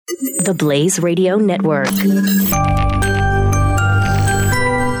the Blaze Radio Network.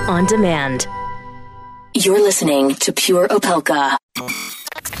 On demand. You're listening to Pure Opelka.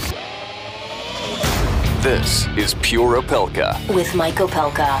 This is Pure Opelka. With Mike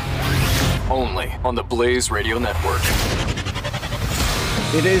Opelka. Only on the Blaze Radio Network.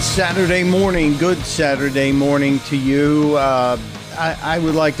 It is Saturday morning. Good Saturday morning to you. I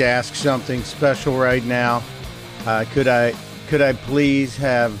would like to ask something special right now. Could I please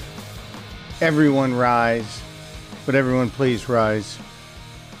have everyone rise? Would everyone please rise?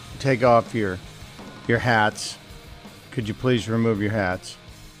 Take off your hats. Could you please remove your hats?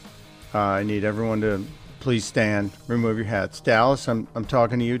 I need everyone to please stand. Remove your hats. Dallas, I'm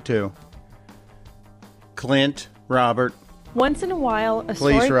talking to you too. Clint, Robert. Once in a while,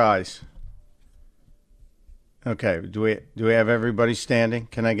 please rise. Okay, do we have everybody standing?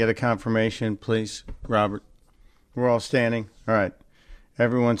 Can I get a confirmation, please, Robert? We're all standing. All right,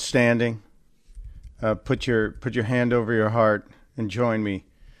 everyone's standing. Put your hand over your heart and join me.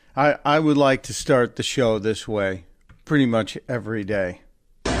 I would like to start the show this way, pretty much every day.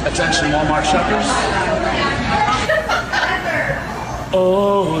 Attention, Walmart shoppers.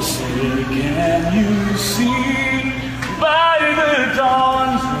 Oh, say can you see by the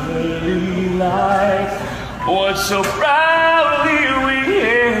dawn's early light what so proudly we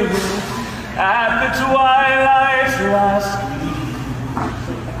hailed at the twilight's last gleam,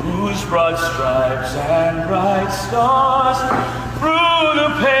 whose broad stripes and bright stars through the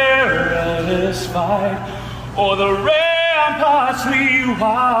perilous fight o'er the ramparts we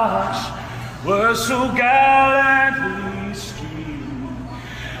watched were so gallantly streamed,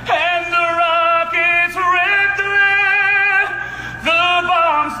 and the rockets red glare, the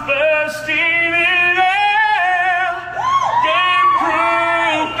bombs bursting in air, gave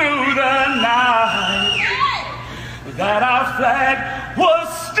proof through the night that our flag was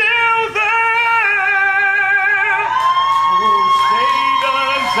still there. Oh, say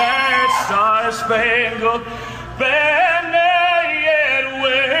does that star-spangled banner yet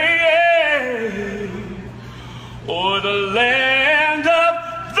wave o'er the land of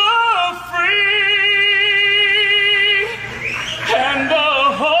the free and the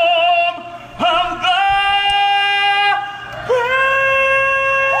home of the brave.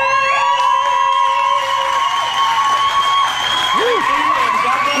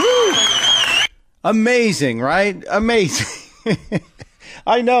 Amazing, right? Amazing.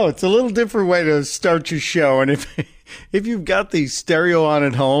 I know it's a little different way to start your show, and if you've got the stereo on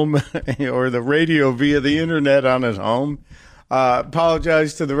at home or the radio via the internet on at home,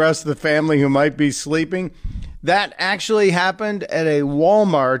 apologize to the rest of the family who might be sleeping. That actually happened at a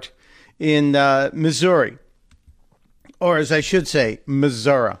Walmart in Missouri, or as I should say,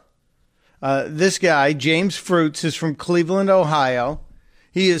 Missouri. This guy, James Fruits, is from Cleveland, Ohio.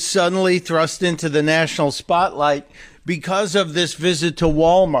 He is suddenly thrust into the national spotlight because of this visit to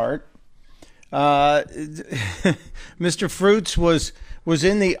Walmart. Mr. Fruits was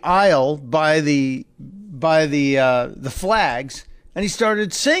in the aisle by the flags, and he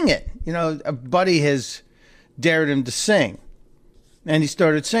started singing. You know, a buddy has dared him to sing, and he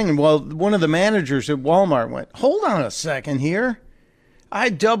started singing. Well, one of the managers at Walmart went, "Hold on a second here. I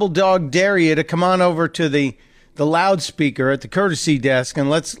double dog dare you to come on over to the loudspeaker at the courtesy desk, and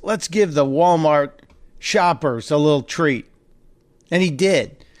let's give the Walmart shoppers a little treat." And he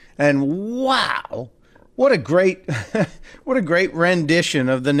did. And wow, what a great rendition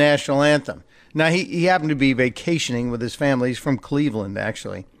of the national anthem. Now, he happened to be vacationing with his family. He's from Cleveland,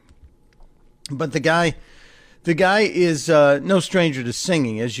 actually. But the guy is no stranger to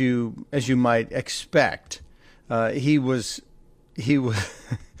singing, as you might expect. He was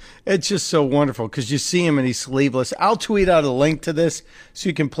it's just so wonderful because you see him and he's sleeveless. I'll tweet out a link to this so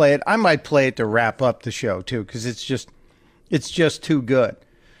you can play it. I might play it to wrap up the show too, because it's just too good.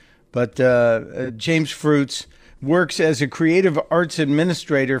 But James Fruits works as a creative arts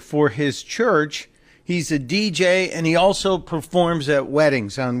administrator for his church. He's a DJ, and he also performs at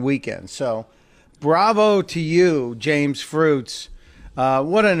weddings on weekends. So bravo to you, James Fruits.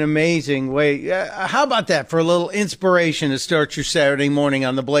 What an amazing way. How about that for a little inspiration to start your Saturday morning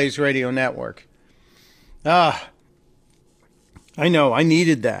on the Blaze Radio Network? I know, I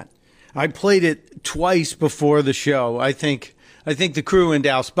needed that. I played it twice before the show. I think the crew in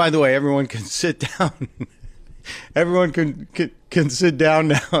Dallas, by the way, everyone can sit down. Everyone can sit down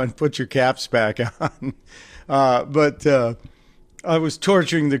now and put your caps back on. But I was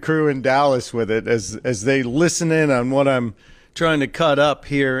torturing the crew in Dallas with it as they listen in on what I'm trying to cut up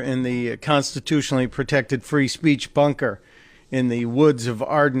here in the constitutionally protected free speech bunker in the woods of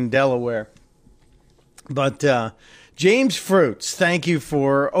Arden, Delaware. But James Fruits, thank you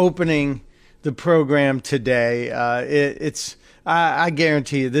for opening the program today. I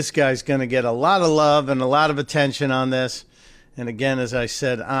guarantee you this guy's going to get a lot of love and a lot of attention on this. And again, as I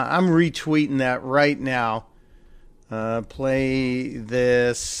said, I'm retweeting that right now. Play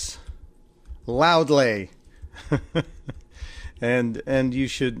this loudly. and you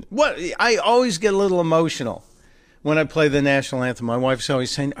should. What? I always get a little emotional when I play the national anthem. My wife's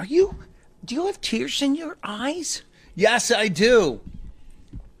always saying, do you have tears in your eyes? Yes, I do.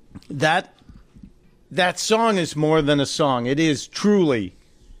 That song is more than a song. It is truly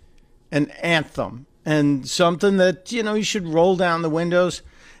an anthem and something that, you should roll down the windows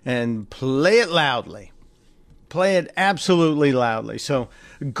and play it loudly. Play it absolutely loudly. So,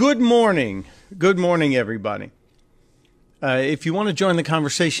 good morning. Good morning, everybody. If you want to join the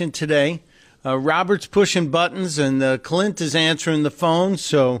conversation today, Robert's pushing buttons and Clint is answering the phone,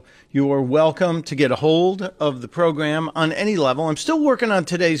 so you are welcome to get a hold of the program on any level. I'm still working on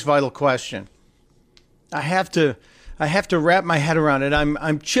today's vital question. I have to wrap my head around it.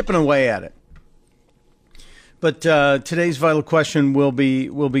 I'm chipping away at it. But today's vital question will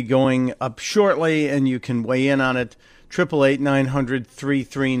be going up shortly, and you can weigh in on it.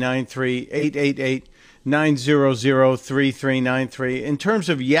 888-900-3393, 888-900-3393. In terms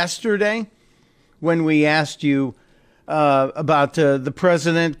of yesterday, when we asked you about the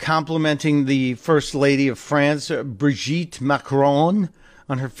president complimenting the First Lady of France, Brigitte Macron,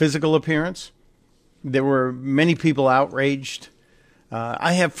 on her physical appearance, there were many people outraged.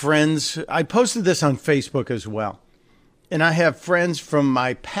 I have friends. I posted this on Facebook as well. And I have friends from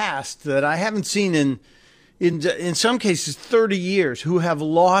my past that I haven't seen in some cases 30 years who have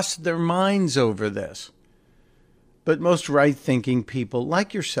lost their minds over this. But most right-thinking people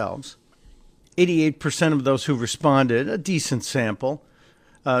like yourselves, 88% of those who responded, a decent sample,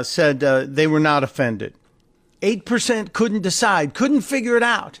 said they were not offended. 8% couldn't decide, couldn't figure it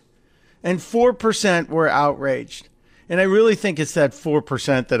out. And 4% were outraged. And I really think it's that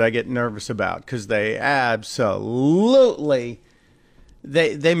 4% that I get nervous about, because they absolutely,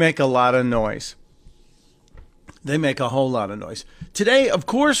 they make a lot of noise. They make a whole lot of noise. Today, of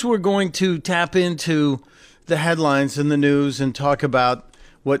course, we're going to tap into the headlines in the news and talk about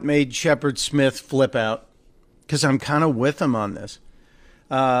what made Shepard Smith flip out, because I'm kind of with him on this.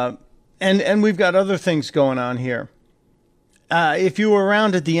 And we've got other things going on here. If you were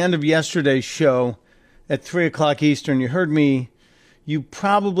around at the end of yesterday's show at 3 o'clock Eastern, you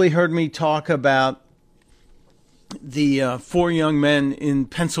probably heard me talk about the 4 young men in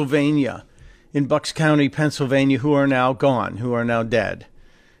Pennsylvania, in Bucks County, Pennsylvania, who are now gone, who are now dead.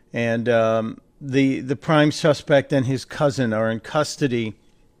 And the prime suspect and his cousin are in custody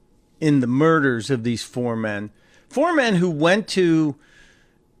in the murders of these 4 men. 4 men who went to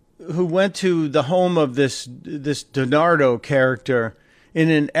the home of this DiNardo character in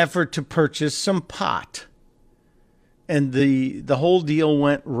an effort to purchase some pot. And the whole deal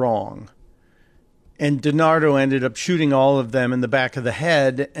went wrong. And DiNardo ended up shooting all of them in the back of the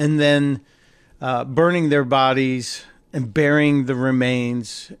head and then burning their bodies and burying the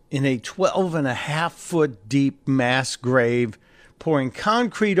remains in a 12.5-foot deep mass grave, pouring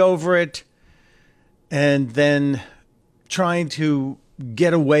concrete over it, and then trying to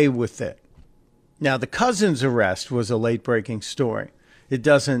get away with it. Now, the cousin's arrest was a late-breaking story. It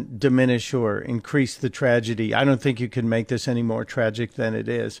doesn't diminish or increase the tragedy. I don't think you can make this any more tragic than it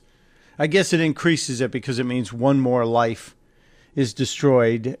is. I guess it increases it because it means one more life is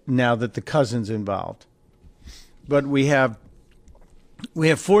destroyed now that the cousin's involved. But we have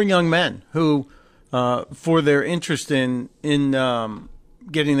 4 young men who, for their interest in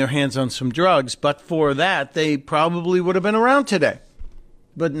getting their hands on some drugs, but for that, they probably would have been around today.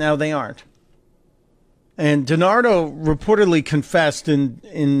 But now they aren't. And DiNardo reportedly confessed in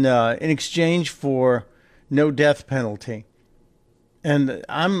exchange for no death penalty. And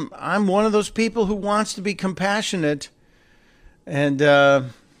I'm one of those people who wants to be compassionate. And I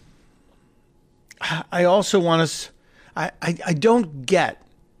also want to. I don't get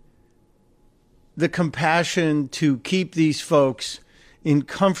the compassion to keep these folks in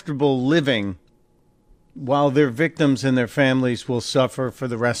comfortable living while their victims and their families will suffer for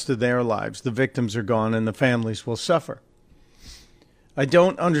the rest of their lives. The victims are gone and the families will suffer. I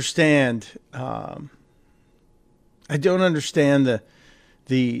don't understand. I don't understand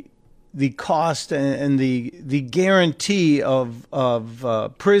the cost and the guarantee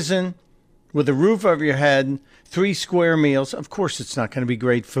of prison with a roof over your head, 3 square meals. Of course, it's not going to be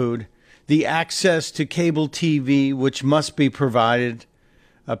great food. The access to cable TV, which must be provided,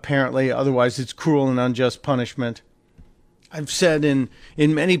 apparently, otherwise it's cruel and unjust punishment. I've said in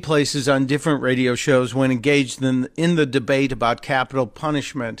many places on different radio shows when engaged in the debate about capital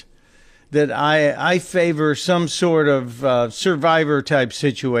punishment that I favor some sort of survivor type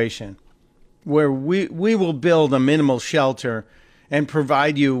situation where we will build a minimal shelter and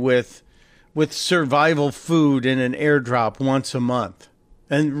provide you with survival food in an airdrop once a month.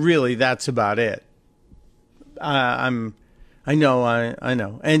 And really, that's about it. I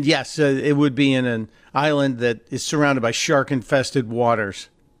know. And yes, it would be in an island that is surrounded by shark-infested waters.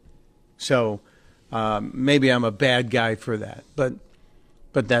 So maybe I'm a bad guy for that. But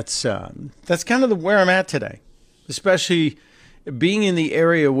that's kind of where I'm at today, especially being in the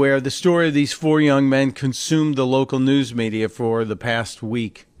area where the story of these four young men consumed the local news media for the past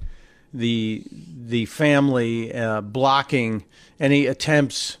week. The family blocking any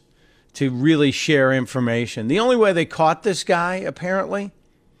attempts to really share information. The only way they caught this guy, apparently,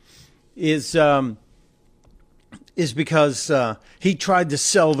 is because he tried to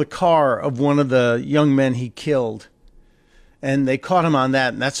sell the car of one of the young men he killed. And they caught him on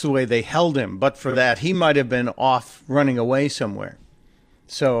that, and that's the way they held him. But for that, he might have been off running away somewhere.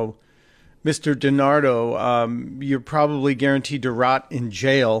 So, Mr. DiNardo, you're probably guaranteed to rot in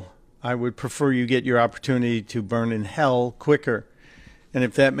jail. I would prefer you get your opportunity to burn in hell quicker. And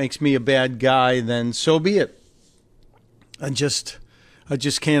if that makes me a bad guy, then so be it. I just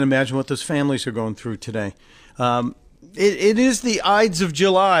can't imagine what those families are going through today. It is the Ides of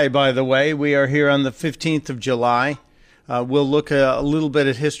July, by the way. We are here on the 15th of July. We'll look a little bit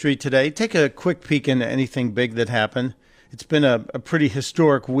at history today. Take a quick peek into anything big that happened. It's been a pretty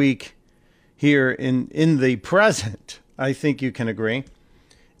historic week here in the present. I think you can agree.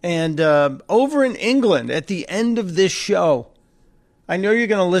 And over in England, at the end of this show, I know you're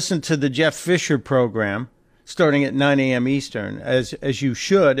going to listen to the Jeff Fisher program starting at 9 a.m. Eastern, as you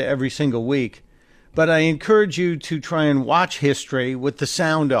should every single week. But I encourage you to try and watch history with the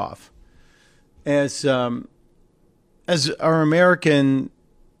sound off. As our American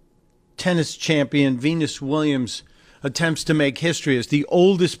tennis champion Venus Williams attempts to make history as the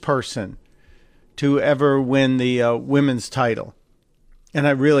oldest person to ever win the women's title. And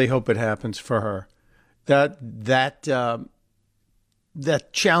I really hope it happens for her. That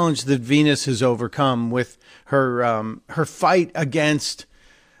challenge that Venus has overcome with her fight against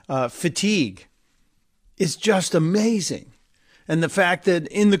fatigue is just amazing. And the fact that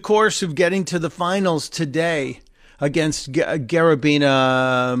in the course of getting to the finals today against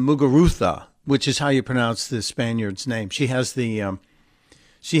Garabina Muguruza, which is how you pronounce the Spaniard's name, she has the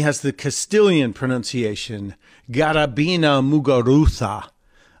Castilian pronunciation, Garabina Muguruza,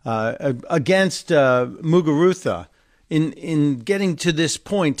 against Muguruza. In getting to this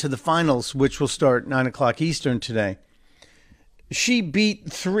point, to the finals, which will start 9 o'clock Eastern today, she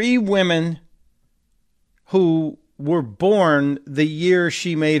beat three women who were born the year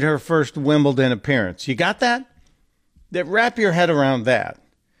she made her first Wimbledon appearance. You got that? Wrap your head around that.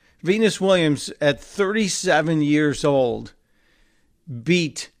 Venus Williams, at 37 years old,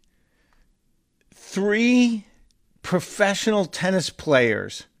 beat three professional tennis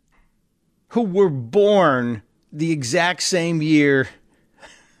players who were born the exact same year,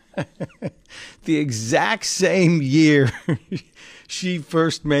 she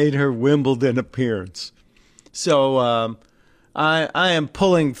first made her Wimbledon appearance. So I am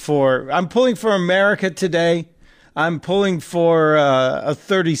pulling for America today. I'm pulling for a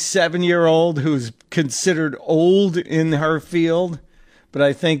 37-year-old who's considered old in her field, but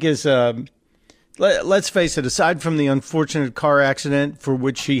I think is let's face it, aside from the unfortunate car accident for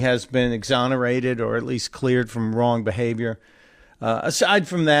which she has been exonerated or at least cleared from wrong behavior, aside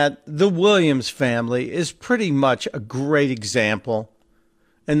from that, the Williams family is pretty much a great example.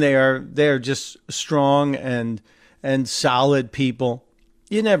 And they are just strong and solid people.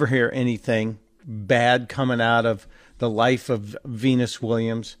 You never hear anything bad coming out of the life of Venus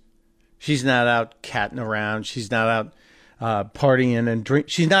Williams. She's not out catting around. She's not out partying and drink.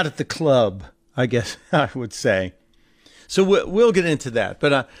 She's not at the club, I guess I would say. So we'll get into that.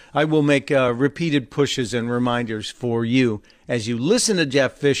 But I will make repeated pushes and reminders for you as you listen to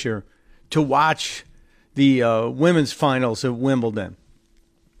Jeff Fisher to watch the women's finals of Wimbledon.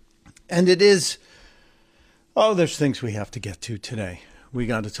 And it is, there's things we have to get to today. We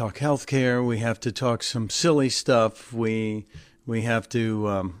got to talk healthcare. We have to talk some silly stuff. We have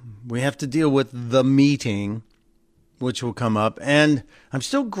to deal with the meeting, which will come up. And I'm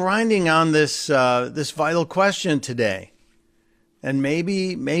still grinding on this vital question today. And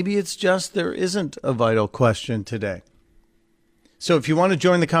maybe it's just there isn't a vital question today. So if you want to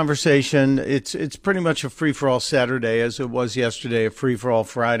join the conversation, it's pretty much a free-for-all Saturday, as it was yesterday, a free-for-all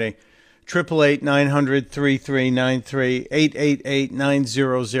Friday. 888-900-3393,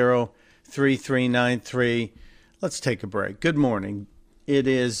 888-900-3393. Let's take a break. Good morning. It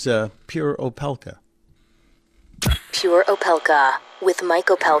is Pure Opelka. Pure Opelka with Mike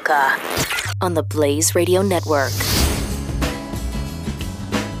Opelka on the Blaze Radio Network.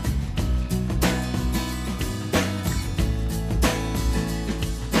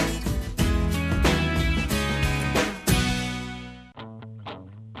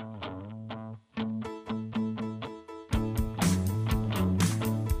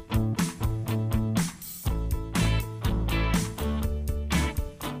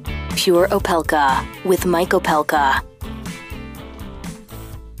 Pure Opelka with Mike Opelka.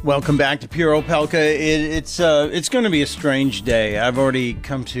 Welcome back to Pure Opelka. It's going to be a strange day. I've already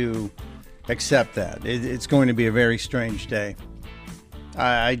come to accept that. It's going to be a very strange day.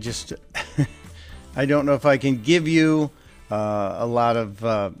 I just I don't know if I can give you a lot of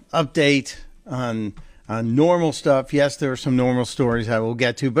update on normal stuff. Yes, there are some normal stories I will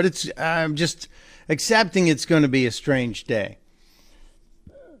get to, but I'm just accepting it's going to be a strange day.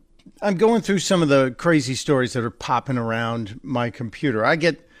 I'm going through some of the crazy stories that are popping around my computer. I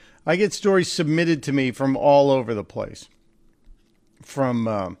get stories submitted to me from all over the place,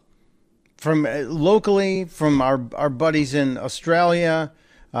 from locally, from our buddies in Australia,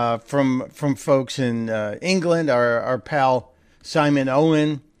 from folks in England, our pal Simon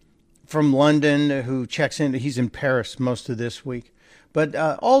Owen from London, who checks in. He's in Paris most of this week, but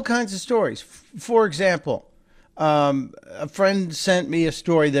all kinds of stories. For example, a friend sent me a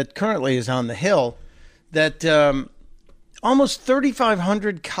story that currently is on the Hill that almost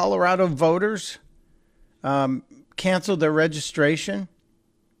 3,500 Colorado voters canceled their registration.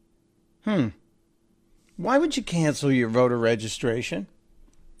 Why would you cancel your voter registration?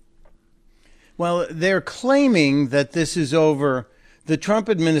 Well, they're claiming that this is over the Trump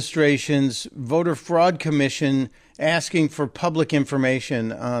administration's voter fraud commission asking for public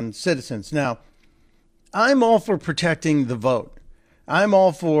information on citizens. Now, I'm all for protecting the vote. I'm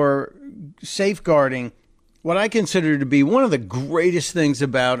all for safeguarding what I consider to be one of the greatest things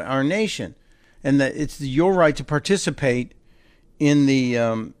about our nation, and that it's your right to participate in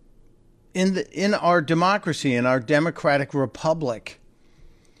in our democracy, in our democratic republic,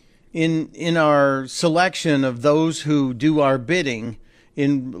 in our selection of those who do our bidding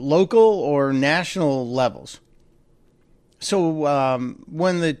in local or national levels. So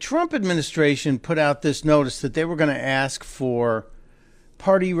when the Trump administration put out this notice that they were going to ask for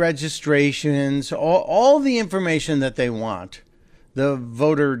party registrations, all the information that they want, the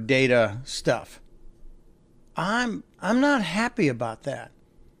voter data stuff, I'm not happy about that.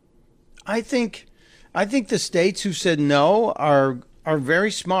 I think the states who said no are very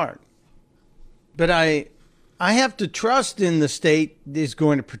smart, but I have to trust in the state is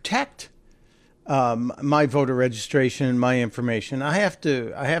going to protect my voter registration and my information. I have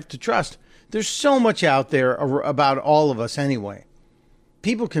to trust. There's so much out there about all of us anyway.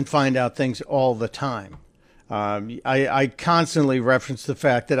 People can find out things all the time. I constantly reference the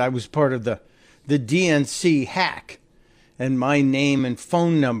fact that I was part of the DNC hack, and my name and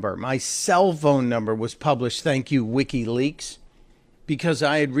phone number, my cell phone number, was published. Thank you, WikiLeaks, because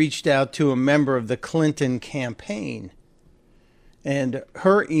I had reached out to a member of the Clinton campaign. And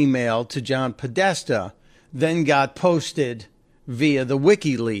her email to John Podesta then got posted via the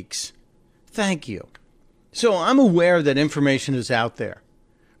WikiLeaks. Thank you. So I'm aware that information is out there,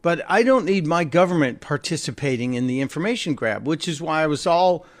 but I don't need my government participating in the information grab, which is why I was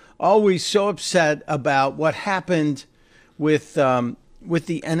always so upset about what happened with the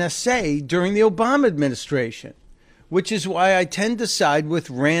NSA during the Obama administration, which is why I tend to side with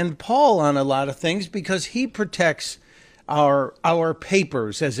Rand Paul on a lot of things, because he protects our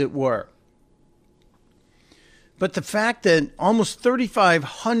papers, as it were. But the fact that almost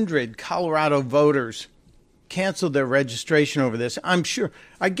 3,500 Colorado voters canceled their registration over this,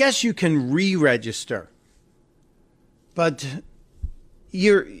 I guess you can re-register. But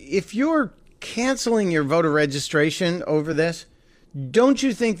if you're canceling your voter registration over this, don't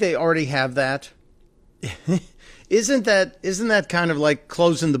you think they already have that? Isn't that kind of like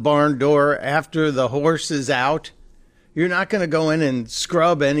closing the barn door after the horse is out? You're not going to go in and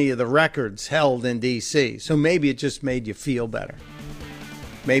scrub any of the records held in D.C. So maybe it just made you feel better.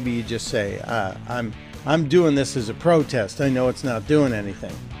 Maybe you just say, I'm doing this as a protest. I know it's not doing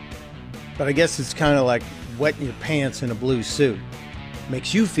anything. But I guess it's kind of like wetting your pants in a blue suit.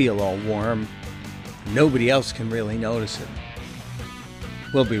 Makes you feel all warm. Nobody else can really notice it.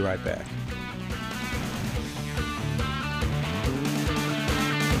 We'll be right back.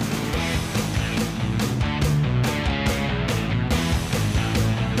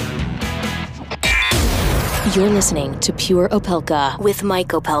 You're listening to Pure Opelka with Mike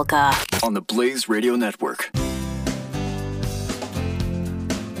Opelka on the Blaze Radio Network.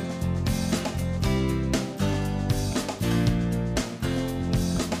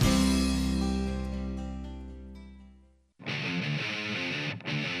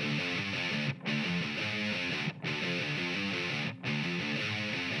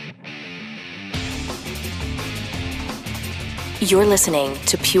 You're listening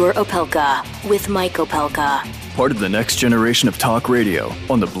to Pure Opelka with Mike Opelka. Part of the next generation of talk radio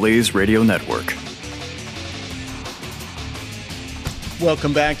on the Blaze Radio Network.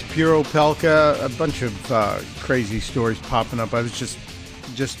 Welcome back to Pure Opelka. A bunch of crazy stories popping up. I was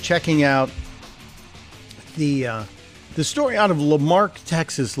just checking out the story out of Lamarck,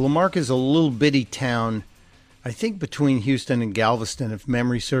 Texas. Lamarck is a little bitty town, I think between Houston and Galveston, if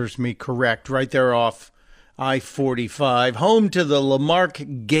memory serves me correct, right there off I-45, home to the Lamarck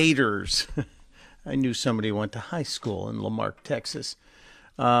Gators. I knew somebody went to high school in Lamarck, Texas.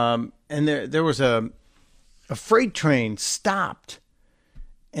 And there was a freight train stopped,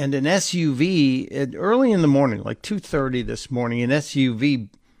 and an SUV, early in the morning, like 2:30 this morning, an SUV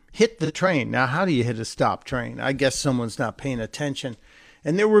hit the train. Now, how do you hit a stop train? I guess someone's not paying attention.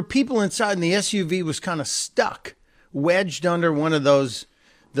 And there were people inside, and the SUV was kind of stuck, wedged under one of those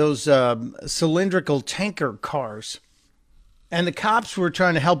cylindrical tanker cars. And the cops were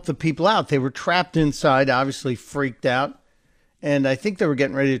trying to help the people out. They were trapped inside, obviously freaked out. And I think they were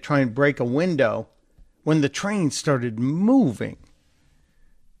getting ready to try and break a window when the train started moving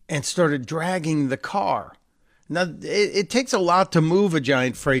and started dragging the car. Now, it takes a lot to move a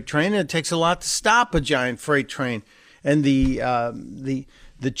giant freight train, and it takes a lot to stop a giant freight train. And the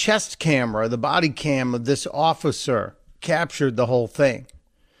chest camera, the body cam of this officer captured the whole thing.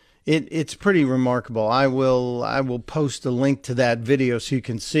 It's pretty remarkable. I will post a link to that video so you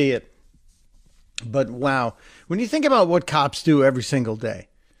can see it. But wow, when you think about what cops do every single day,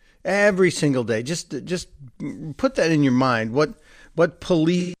 just put that in your mind. What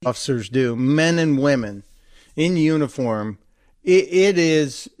police officers do, men and women in uniform, it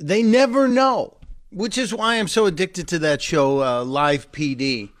is, they never know, which is why I'm so addicted to that show, Live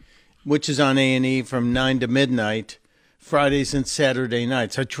PD, which is on A&E from 9 to midnight. Fridays and Saturday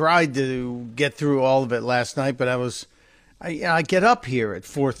nights. I tried to get through all of it last night, but I get up here at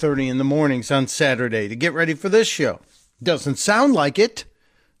 4:30 in the mornings on Saturday to get ready for this show. Doesn't sound like it.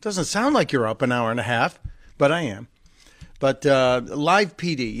 Doesn't sound like you're up an hour and a half, but I am. But Live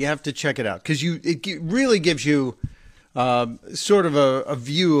PD, you have to check it out because it really gives you sort of a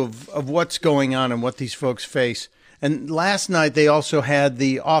view of what's going on and what these folks face. And last night they also had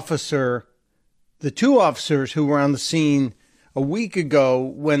the two officers who were on the scene a week ago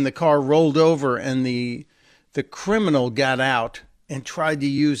when the car rolled over and the criminal got out and tried to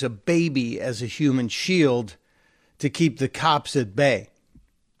use a baby as a human shield to keep the cops at bay.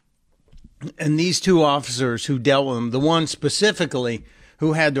 And these two officers who dealt with him, the one specifically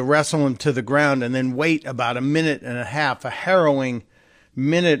who had to wrestle him to the ground and then wait about a minute and a half, a harrowing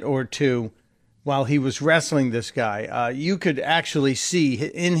minute or two while he was wrestling this guy, you could actually see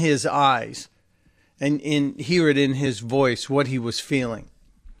in his eyes and hear it in his voice what he was feeling.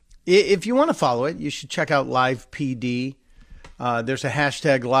 If you want to follow it, you should check out Live PD. There's a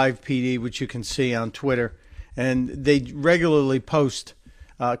hashtag Live PD, which you can see on Twitter. And they regularly post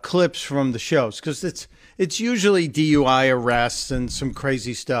clips from the shows because it's usually DUI arrests and some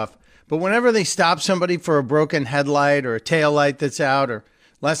crazy stuff. But whenever they stop somebody for a broken headlight or a tail light that's out, or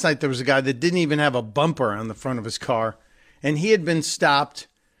last night there was a guy that didn't even have a bumper on the front of his car, and he had been stopped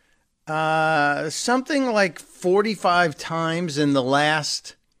something like 45 times in the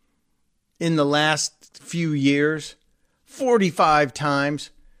last few years, 45 times.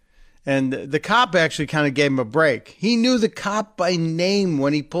 And the cop actually kind of gave him a break. He knew the cop by name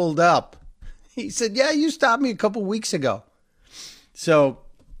when he pulled up. He said, "Yeah, you stopped me a couple weeks ago." So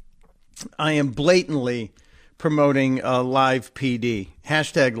I am blatantly promoting Live PD.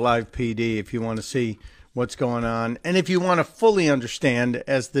 Hashtag Live PD if you want to see what's going on. And if you want to fully understand,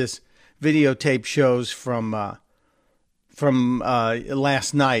 as this videotape shows from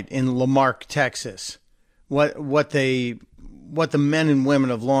last night in Lamarck, Texas, what the men and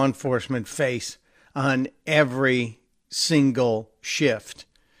women of law enforcement face on every single shift.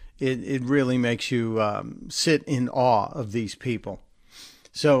 It really makes you sit in awe of these people.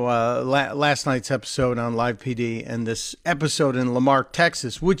 So last night's episode on Live PD and this episode in Lamarck,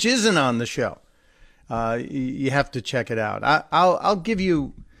 Texas, which isn't on the show, you have to check it out. I'll give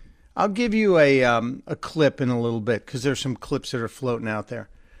you a clip in a little bit because there's some clips that are floating out there.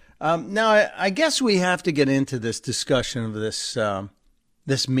 Now, I guess we have to get into this discussion of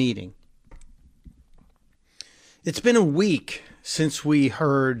this meeting. It's been a week since we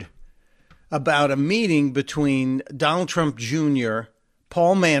heard about a meeting between Donald Trump Jr.,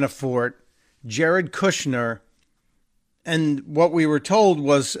 Paul Manafort, Jared Kushner, and what we were told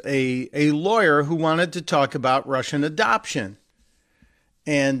was a lawyer who wanted to talk about Russian adoption.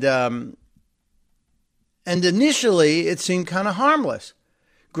 And initially, it seemed kind of harmless.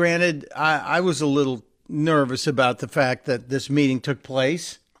 Granted, I was a little nervous about the fact that this meeting took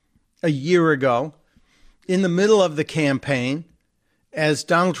place a year ago in the middle of the campaign as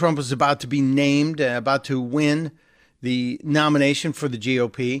Donald Trump was about to be named, about to win the nomination for the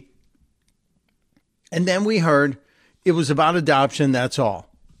GOP. And then we heard it was about adoption, that's all.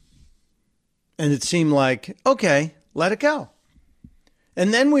 And it seemed like, okay, let it go.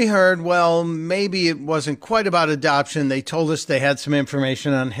 And then we heard, well, maybe it wasn't quite about adoption. They told us they had some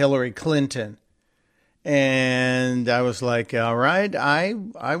information on Hillary Clinton. And I was like, all right, I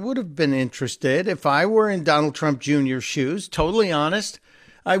would have been interested. If I were in Donald Trump Jr.'s shoes, totally honest,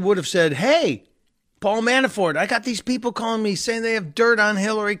 I would have said, hey, Paul Manafort, I got these people calling me saying they have dirt on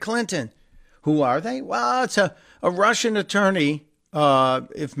Hillary Clinton. Who are they? Well, it's a Russian attorney.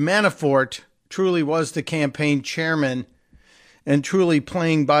 If Manafort truly was the campaign chairman and truly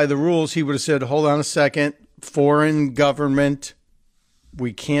playing by the rules, he would have said, hold on a second, foreign government.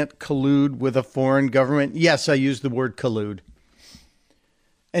 We can't collude with a foreign government. Yes, I use the word collude.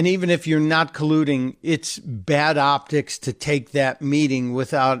 And even if you're not colluding, it's bad optics to take that meeting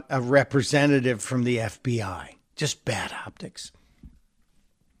without a representative from the FBI. Just bad optics.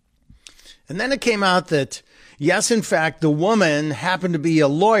 And then it came out that, yes, in fact, the woman happened to be a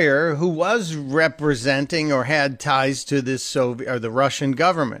lawyer who was representing or had ties to this the Russian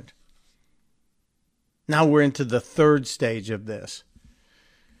government. Now we're into the third stage of this.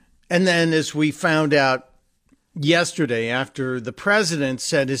 And then as we found out yesterday, after the president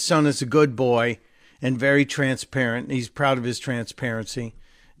said his son is a good boy and very transparent, he's proud of his transparency.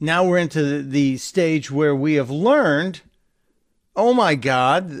 Now we're into the stage where we have learned, oh my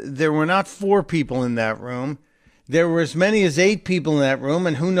God, there were not 4 people in that room. There were as many as 8 people in that room,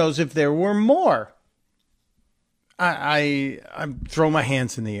 and who knows if there were more. I throw my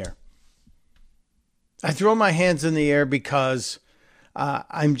hands in the air. I throw my hands in the air because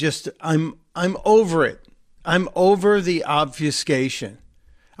I'm over it. I'm over the obfuscation.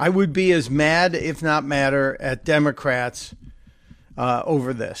 I would be as mad, if not madder, at Democrats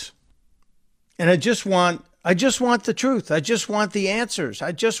over this. And I just want the truth. I just want the answers.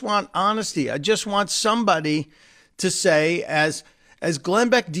 I just want honesty. I just want somebody to say, as Glenn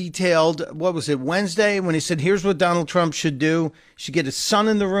Beck detailed, what was it, Wednesday, when he said, here's what Donald Trump should do. He should get his son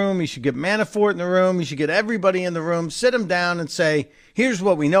in the room. He should get Manafort in the room. He should get everybody in the room, sit them down and say, here's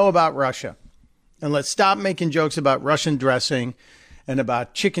what we know about Russia. And let's stop making jokes about Russian dressing and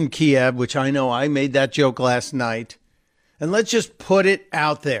about chicken Kiev, which I know I made that joke last night. And let's just put it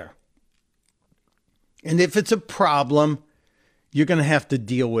out there. And if it's a problem, you're going to have to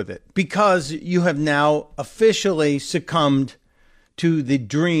deal with it because you have now officially succumbed to the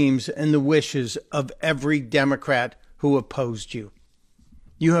dreams and the wishes of every Democrat who opposed you.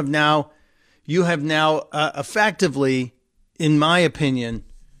 You have now effectively, in my opinion,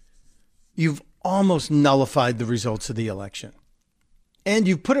 you've almost nullified the results of the election. And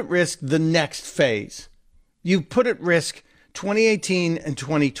you've put at risk the next phase. You've put at risk 2018 and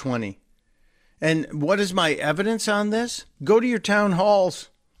 2020. And what is my evidence on this? Go to your town halls.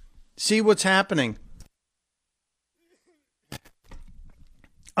 See what's happening.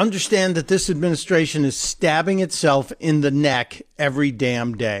 Understand that this administration is stabbing itself in the neck every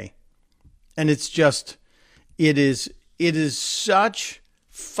damn day. And it's just, it is such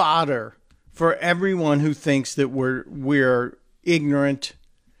fodder for everyone who thinks that we're ignorant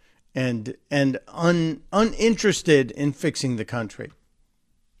and uninterested in fixing the country.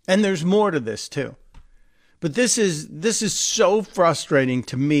 And there's more to this too. But this is so frustrating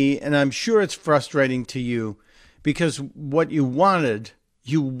to me, and I'm sure it's frustrating to you, because what you wanted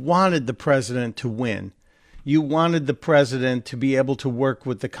the president to win. You wanted the president to be able to work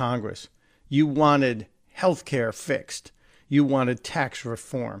with the Congress. You wanted health care fixed. You wanted tax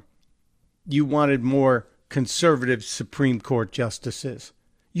reform. You wanted more conservative Supreme Court justices.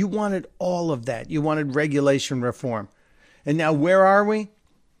 You wanted all of that. You wanted regulation reform. And now where are we?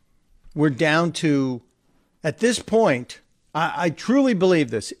 We're down to, at this point, I truly believe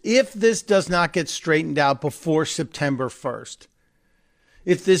this. If this does not get straightened out before September 1st,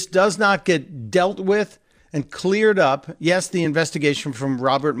 if this does not get dealt with and cleared up, yes, the investigation from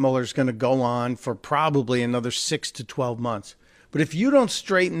Robert Mueller is going to go on for probably another 6 to 12 months. But if you don't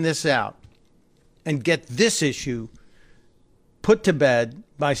straighten this out and get this issue put to bed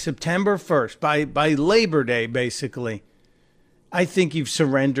by September 1st, by Labor Day, basically, I think you've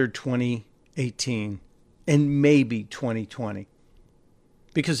surrendered 2018 and maybe 2020.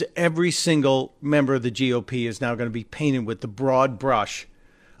 Because every single member of the GOP is now going to be painted with the broad brush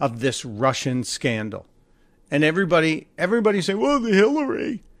of this Russian scandal. And everybody's saying, well,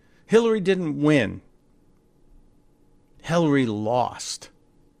 Hillary didn't win. Hillary lost.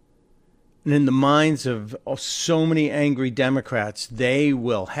 And in the minds of so many angry Democrats, they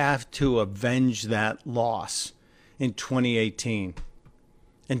will have to avenge that loss in 2018.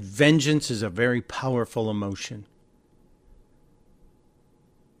 And vengeance is a very powerful emotion.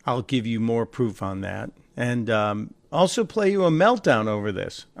 I'll give you more proof on that, and also play you a meltdown over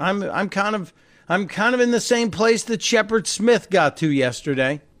this. I'm kind of in the same place that Shepard Smith got to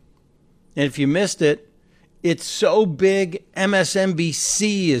yesterday. And if you missed it, it's so big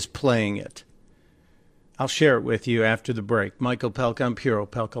MSNBC is playing it. I'll share it with you after the break. Mike Opelka, I'm Pure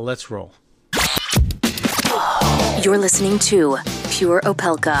Opelka. Let's roll. You're listening to Pure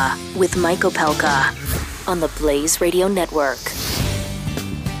Opelka with Mike Opelka on the Blaze Radio Network.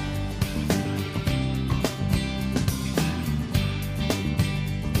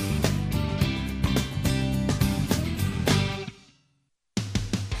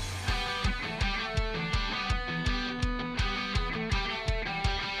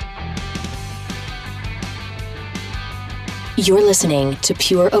 You're listening to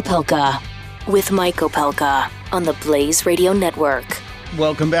Pure Opelka with Mike Opelka on the Blaze Radio Network.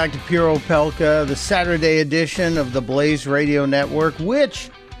 Welcome back to Pure Opelka, the Saturday edition of the Blaze Radio Network,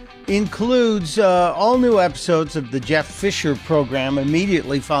 which includes all new episodes of the Jeff Fisher program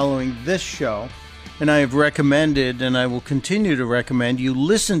immediately following this show. And I have recommended, and I will continue to recommend, you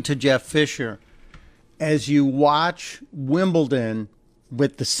listen to Jeff Fisher as you watch Wimbledon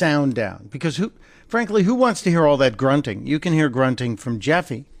with the sound down. Because frankly, who wants to hear all that grunting? You can hear grunting from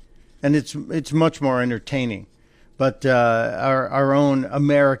Jeffy, and it's much more entertaining. But our own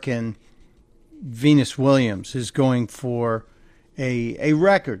American Venus Williams is going for a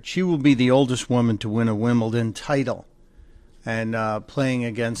record. She will be the oldest woman to win a Wimbledon title, and playing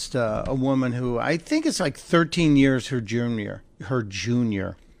against a woman who I think is like 13 years her junior.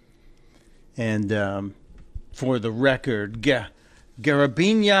 And for the record,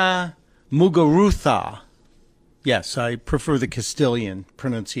 Garabina Muguruza. Yes, I prefer the Castilian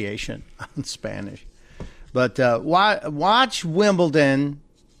pronunciation on Spanish. But watch Wimbledon,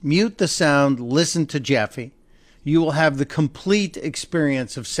 mute the sound, listen to Jeffy. You will have the complete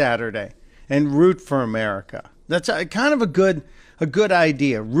experience of Saturday, and root for America. That's kind of a good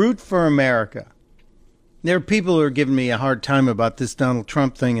idea. Root for America. There are people who are giving me a hard time about this Donald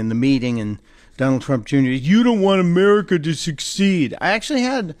Trump thing in the meeting, and Donald Trump Jr. You don't want America to succeed. I actually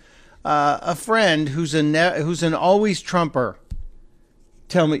had a friend who's an always Trumper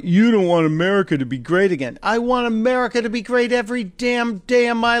tell me, you don't want America to be great again. I want America to be great every damn day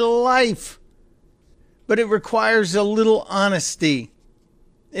of my life. But it requires a little honesty.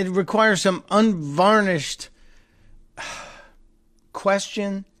 It requires some unvarnished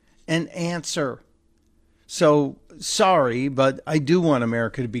question and answer. So, sorry, but I do want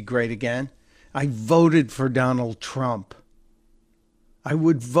America to be great again. I voted for Donald Trump. I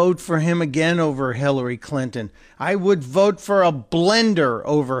would vote for him again over Hillary Clinton. I would vote for a blender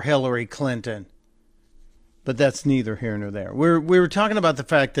over Hillary Clinton. But that's neither here nor there. We were talking about the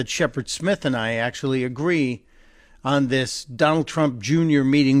fact that Shepard Smith and I actually agree on this Donald Trump Jr.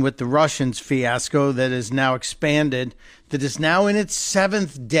 meeting with the Russians fiasco that is now expanded, that is now in its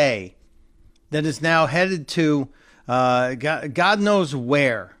 7th day, that is now headed to God knows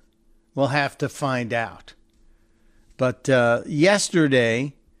where. We'll have to find out. But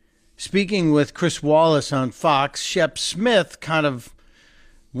yesterday, speaking with Chris Wallace on Fox, Shep Smith kind of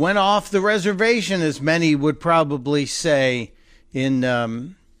went off the reservation, as many would probably say in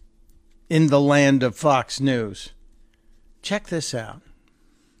the land of Fox News. Check this out.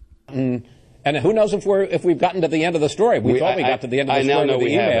 And who knows if we've gotten to the end of the story? We thought we got to the end of the story with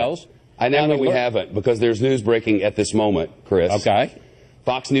the emails. I now know we haven't, because there's news breaking at this moment, Chris. Okay.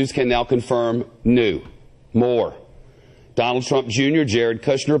 Fox News can now confirm more. Donald Trump Jr., Jared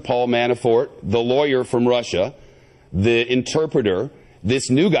Kushner, Paul Manafort, the lawyer from Russia, the interpreter, this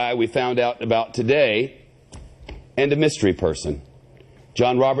new guy we found out about today, and a mystery person.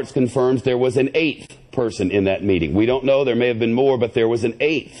 John Roberts confirms there was an 8th person in that meeting. We don't know. There may have been more, but there was an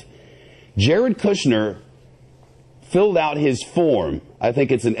 8th. Jared Kushner filled out his form, I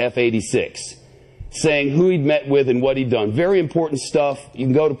think it's an F-86, saying who he'd met with and what he'd done. Very important stuff. You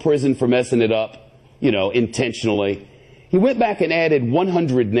can go to prison for messing it up, intentionally. He went back and added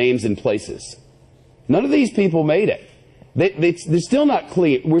 100 names and places. None of these people made it. They're still not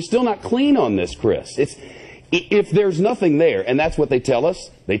clean. We're still not clean on this, Chris. If there's nothing there, and that's what they tell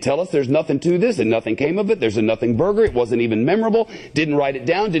us. They tell us there's nothing to this and nothing came of it. There's a nothing burger. It wasn't even memorable. Didn't write it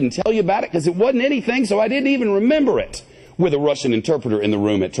down. Didn't tell you about it because it wasn't anything, so I didn't even remember it with a Russian interpreter in the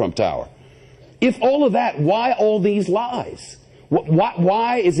room at Trump Tower. If all of that, why all these lies?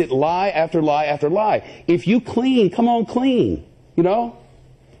 Why is it lie after lie after lie? If you clean, come on, clean. You know?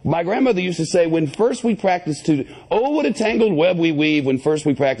 My grandmother used to say, when first we practice to, oh, what a tangled web we weave when first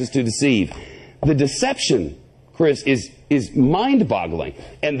we practice to deceive. The deception, Chris, is mind-boggling.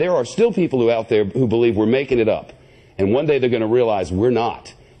 And there are still people out there who believe we're making it up. And one day they're going to realize we're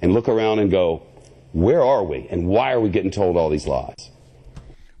not. And look around and go, where are we? And why are we getting told all these lies?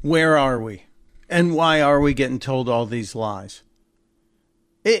 Where are we? And why are we getting told all these lies?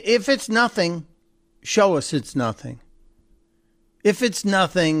 If it's nothing, show us it's nothing. If it's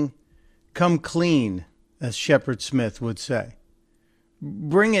nothing, come clean, as Shepard Smith would say.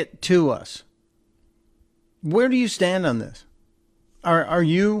 Bring it to us. Where do you stand on this? Are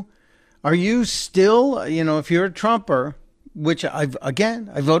you still, if you're a Trumper, which I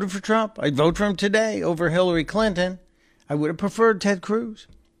voted for Trump. I'd vote for him today over Hillary Clinton. I would have preferred Ted Cruz.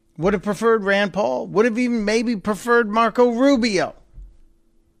 Would have preferred Rand Paul. Would have even maybe preferred Marco Rubio.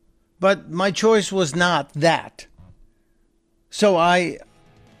 But my choice was not that. So I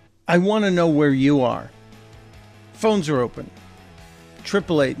want to know where you are. Phones are open.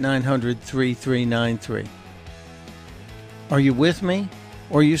 888-900-3393. Are you with me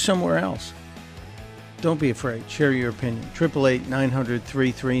or are you somewhere else? Don't be afraid. Share your opinion.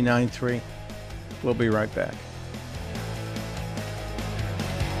 888-900-3393. We'll be right back.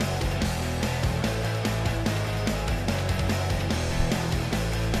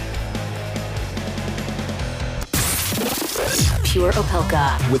 Pure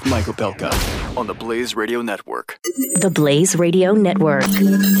Opelka. With Mike Opelka on the Blaze Radio Network. The Blaze Radio Network.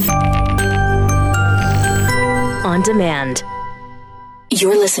 On demand.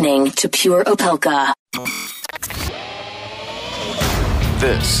 You're listening to Pure Opelka.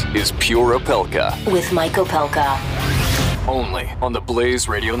 This is Pure Opelka. With Mike Opelka. Only on the Blaze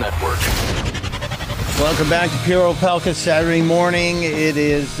Radio Network. Welcome back to Pure Opelka Saturday morning. It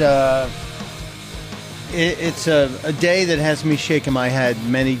is... It's a day that has me shaking my head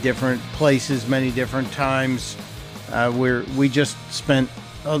many different places, many different times. We just spent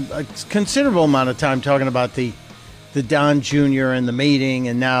a considerable amount of time talking about the Don Jr. and the meeting,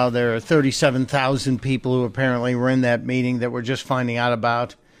 and now there are 37,000 people who apparently were in that meeting that we're just finding out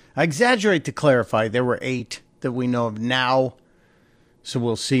about. I exaggerate to clarify. There were 8 that we know of now, so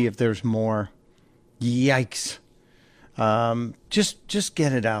we'll see if there's more. Yikes. Just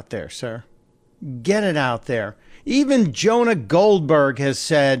get it out there, sir. Get it out there. Even Jonah Goldberg has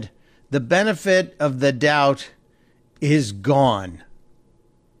said the benefit of the doubt is gone.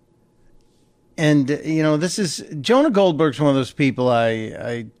 And, this is Jonah Goldberg's one of those people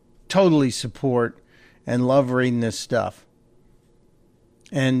I totally support and love reading this stuff.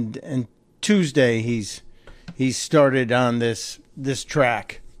 And Tuesday he's started on this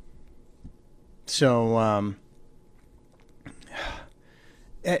track. So,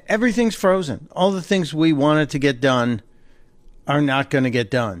 everything's frozen. All the things we wanted to get done are not going to get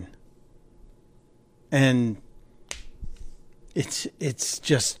done. And it's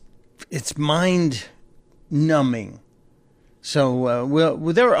mind numbing. So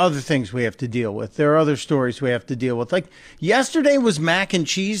there are other things we have to deal with. There are other stories we have to deal with. Like yesterday was Mac and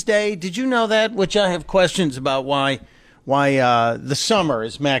Cheese Day. Did you know that? Which I have questions about why the summer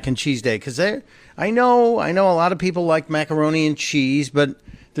is Mac and Cheese Day. Because I know a lot of people like macaroni and cheese, but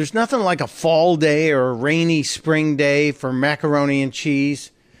there's nothing like a fall day or a rainy spring day for macaroni and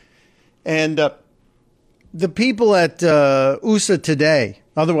cheese. And the people at USA Today,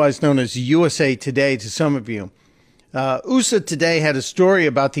 otherwise known as USA Today to some of you, USA Today had a story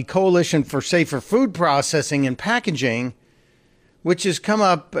about the Coalition for Safer Food Processing and Packaging, which has come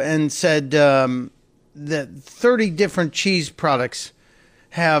up and said that 30 different cheese products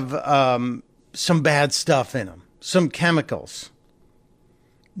have some bad stuff in them, some chemicals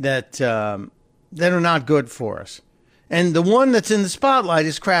that are not good for us. And the one that's in the spotlight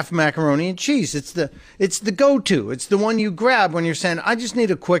is Kraft macaroni and cheese. It's the go-to. It's the one you grab when you're saying, I just need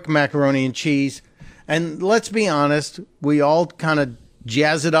a quick macaroni and cheese. And let's be honest, we all kind of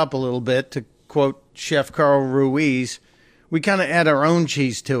jazz it up a little bit, to quote Chef Carl Ruiz. We kind of add our own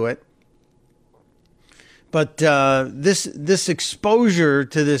cheese to it. But this exposure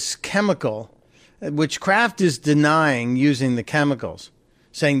to this chemical, which Kraft is denying using the chemicals,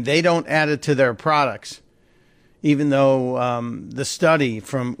 saying they don't add it to their products, even though the study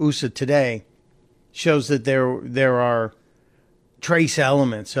from USA Today shows that there are trace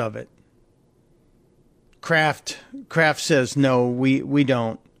elements of it. Kraft says no, we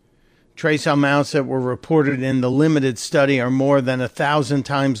don't. Trace amounts that were reported in the limited study are more than 1,000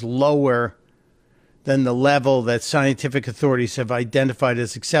 times lower than the level that scientific authorities have identified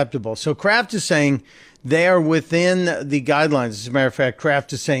as acceptable. So Kraft is saying they are within the guidelines. As a matter of fact,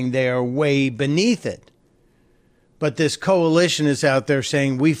 Kraft is saying they are way beneath it. But this coalition is out there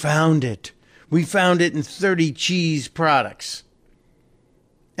saying, we found it. We found it in 30 cheese products.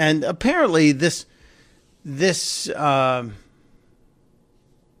 And apparently this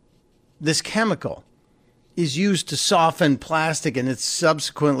chemical is used to soften plastic, and it's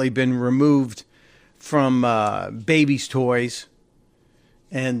subsequently been removed from babies' toys.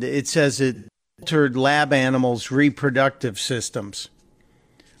 And it says it altered lab animals' reproductive systems.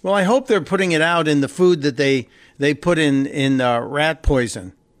 Well, I hope they're putting it out in the food that they put in rat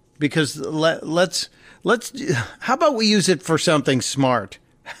poison, because let's how about we use it for something smart?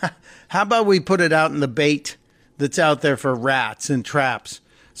 How about we put it out in the bait that's out there for rats and traps,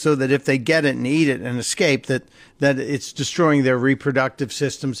 so that if they get it and eat it and escape, that it's destroying their reproductive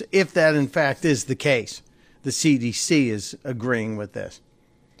systems, if that in fact is the case. The CDC is agreeing with this.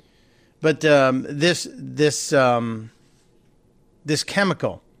 But this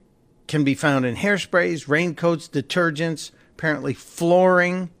chemical can be found in hairsprays, raincoats, detergents, apparently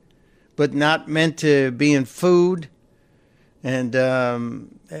flooring, but not meant to be in food. And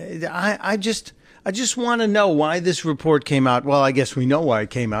I just want to know why this report came out. Well, I guess we know why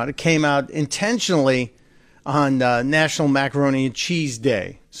it came out. It came out intentionally on National Macaroni and Cheese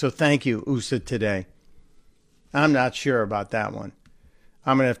Day. So thank you, USA Today. I'm not sure about that one.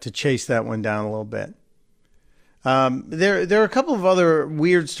 I'm going to have to chase that one down a little bit. There are a couple of other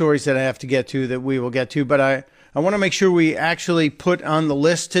weird stories that I have to get to that we will get to, but I want to make sure we actually put on the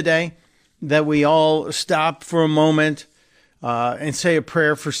list today that we all stop for a moment and say a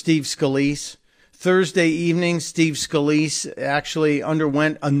prayer for Steve Scalise. Thursday evening, Steve Scalise actually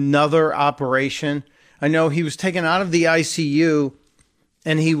underwent another operation. I know he was taken out of the ICU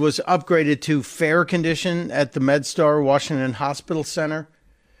and he was upgraded to fair condition at the MedStar Washington Hospital Center.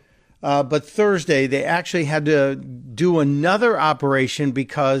 But Thursday, they actually had to do another operation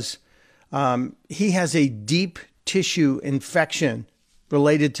because he has a deep tissue infection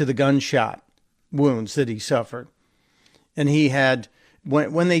related to the gunshot wounds that he suffered. And he had,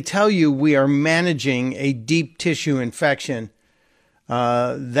 when they tell you we are managing a deep tissue infection,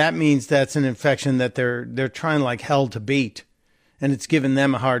 that means that's an infection that they're trying like hell to beat. And it's given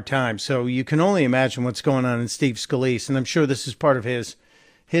them a hard time. So you can only imagine what's going on in Steve Scalise. And I'm sure this is part of his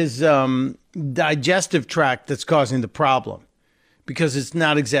digestive tract that's causing the problem, because it's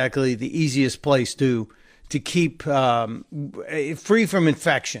not exactly the easiest place to keep free from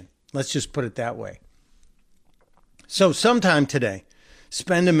infection. Let's just put it that way. So sometime today,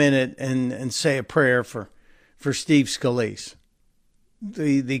 spend a minute and say a prayer for Steve Scalise,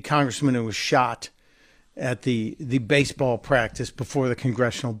 the congressman who was shot at the baseball practice before the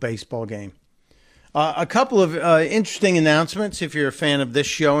congressional baseball game. A couple of interesting announcements if you're a fan of this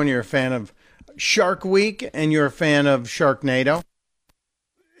show and you're a fan of Shark Week and you're a fan of Sharknado.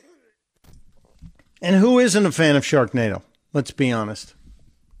 And who isn't a fan of Sharknado? Let's be honest.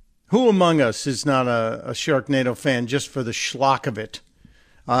 Who among us is not a Sharknado fan just for the schlock of it?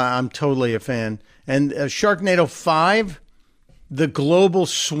 I'm totally a fan. And Sharknado 5, the global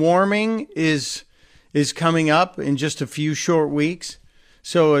swarming is coming up in just a few short weeks.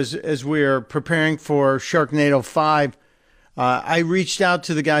 So as we're preparing for Sharknado 5, I reached out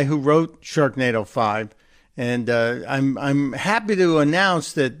to the guy who wrote Sharknado 5, and I'm happy to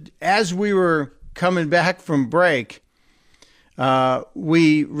announce that as we were coming back from break,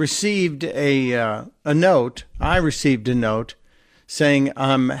 we received a note. I received a note saying,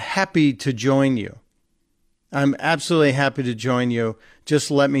 "I'm happy to join you. I'm absolutely happy to join you.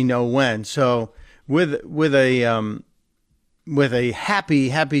 Just let me know when." So with a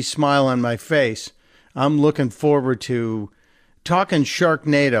happy smile on my face, I'm looking forward to talking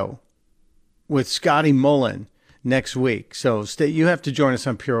Sharknado with Scotty Mullen next week. So you have to join us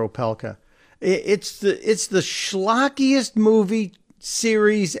on Pure Opelka. It's the schlockiest movie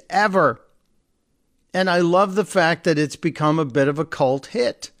series ever. And I love the fact that it's become a bit of a cult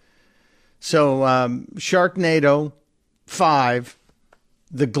hit. So Sharknado 5,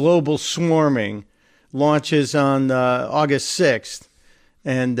 The Global Swarming, launches on August 6th.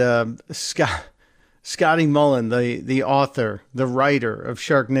 And Scotty Mullen, the author, the writer of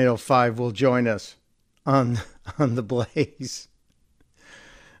Sharknado 5, will join us on the Blaze.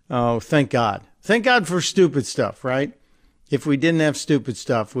 Oh, thank God. Thank God for stupid stuff, right? If we didn't have stupid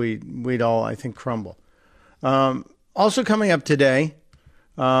stuff, we'd all, I think, crumble. Also coming up today,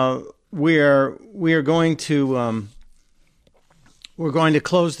 we are going to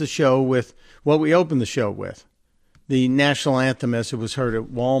close the show with what we opened the show with, the national anthem as it was heard at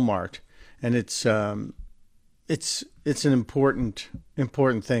Walmart, and it's an important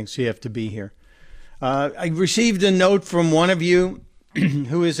thing. So you have to be here. I received a note from one of you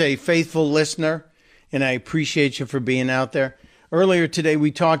who is a faithful listener, and I appreciate you for being out there. Earlier today,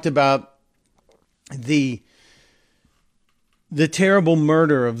 we talked about the terrible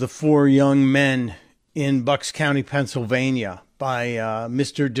murder of the 4 young men in Bucks County, Pennsylvania, by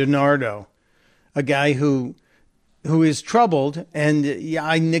Mr. DiNardo, a guy who is troubled. And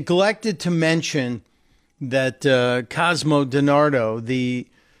I neglected to mention that Cosmo DiNardo, the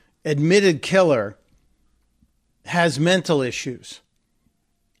admitted killer, has mental issues.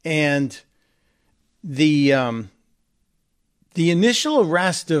 And the initial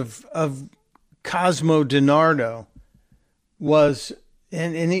arrest of Cosmo DiNardo was,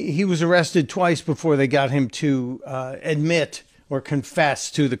 and he was arrested twice before they got him to admit or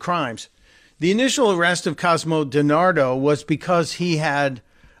confess to the crimes. The initial arrest of Cosmo DiNardo was because he had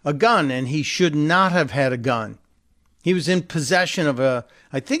a gun, and he should not have had a gun. He was in possession of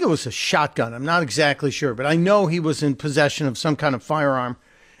I think it was a shotgun. I'm not exactly sure, but I know he was in possession of some kind of firearm,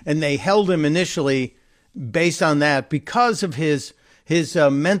 and they held him initially based on that. Because of his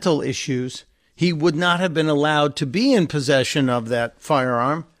mental issues, he would not have been allowed to be in possession of that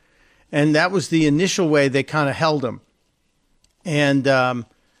firearm, and that was the initial way they kind of held him. And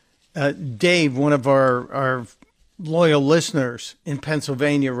Dave, one of our loyal listeners in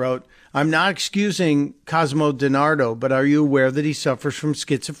Pennsylvania, wrote, "I'm not excusing Cosmo DiNardo, but are you aware that he suffers from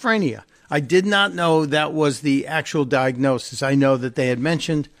schizophrenia?" I did not know that was the actual diagnosis. I know that they had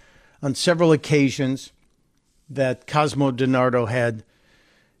mentioned on several occasions that Cosmo DiNardo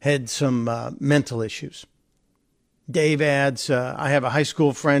had some mental issues. Dave adds, I have a high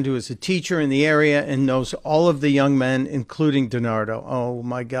school friend who is a teacher in the area and knows all of the young men, including DiNardo. Oh,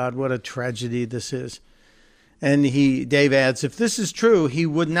 my God, what a tragedy this is. And Dave adds, if this is true, he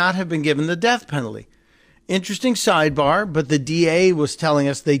would not have been given the death penalty. Interesting sidebar, but the DA was telling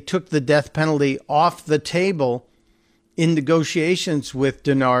us they took the death penalty off the table in negotiations with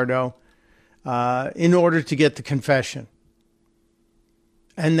DiNardo in order to get the confession.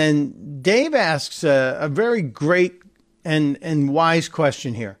 And then Dave asks a very great and wise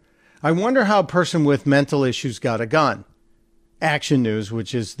question here. I wonder how a person with mental issues got a gun. Action News,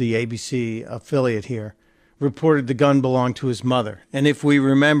 which is the ABC affiliate here, reported the gun belonged to his mother. And if we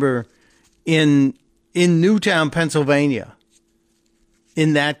remember, in Newtown, Pennsylvania,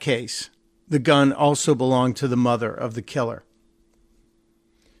 in that case, the gun also belonged to the mother of the killer.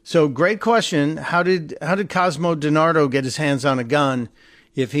 So great question. How did Cosmo DiNardo get his hands on a gun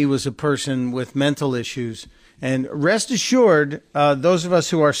if he was a person with mental issues? And rest assured, those of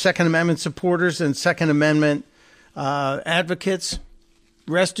us who are Second Amendment supporters and Second Amendment advocates,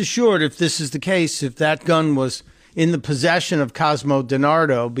 rest assured, if this is the case, if that gun was in the possession of Cosmo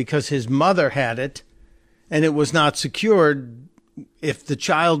DiNardo because his mother had it and it was not secured, if the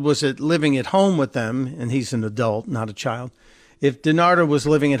child was living at home with them, and he's an adult, not a child, if DiNardo was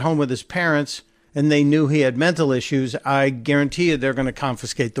living at home with his parents and they knew he had mental issues, I guarantee you they're going to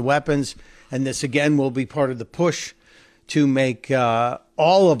confiscate the weapons. And this, again, will be part of the push to make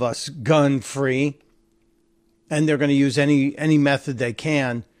all of us gun-free. And they're going to use any method they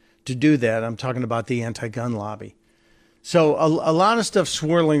can to do that. I'm talking about the anti-gun lobby. So a lot of stuff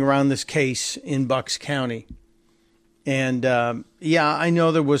swirling around this case in Bucks County. And, I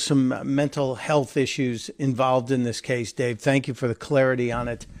know there was some mental health issues involved in this case, Dave. Thank you for the clarity on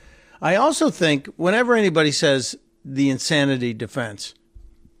it. I also think whenever anybody says the insanity defense,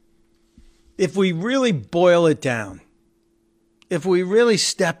 if we really boil it down, if we really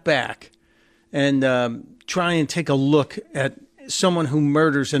step back and try and take a look at someone who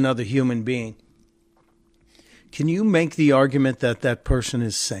murders another human being, can you make the argument that that person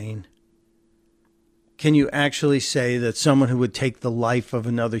is sane? Can you actually say that someone who would take the life of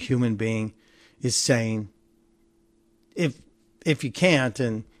another human being is sane? If you can't,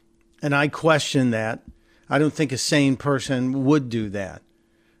 and I question that, I don't think a sane person would do that.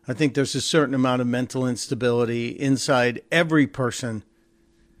 I think there's a certain amount of mental instability inside every person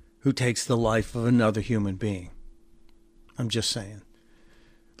who takes the life of another human being. I'm just saying.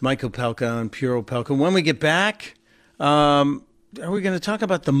 Mike Opelka on Pure Opelka. When we get back, are we going to talk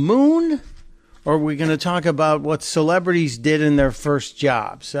about the moon? Or are we going to talk about what celebrities did in their first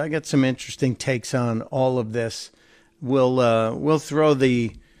jobs? I got some interesting takes on all of this. We'll throw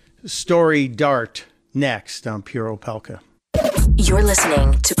the story dart next on Pure Opelka. You're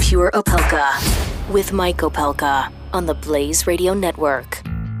listening to Pure Opelka with Mike Opelka. on the Blaze Radio Network.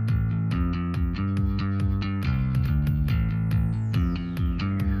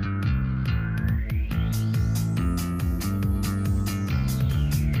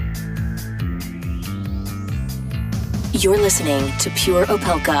 You're listening to Pure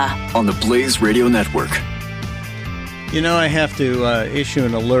Opelka on the Blaze Radio Network. You know, I have to issue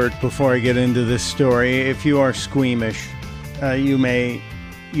an alert before I get into this story. If you are squeamish, you may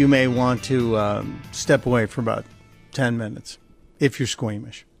want to step away for about 10 minutes if you're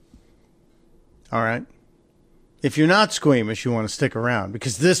squeamish. All right? If you're not squeamish, you want to stick around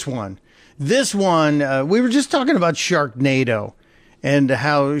because this one, we were just talking about Sharknado and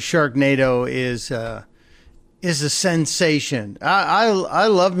how Sharknado is a sensation. I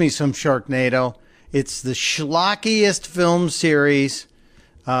love me some Sharknado. It's the schlockiest film series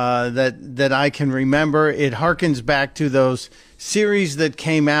that I can remember. It harkens back to those series that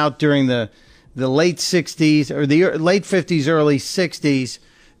came out during the late 60s or the late 50s, early 60s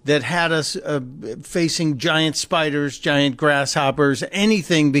that had us facing giant spiders, giant grasshoppers,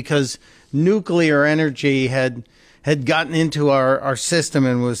 anything because nuclear energy had gotten into our system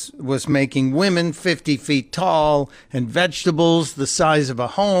and was making women 50 feet tall and vegetables the size of a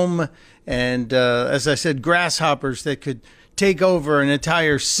home. And as I said, grasshoppers that could take over an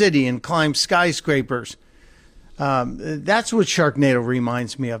entire city and climb skyscrapers. That's what Sharknado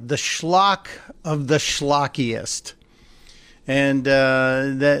reminds me of, the schlock of the schlockiest. And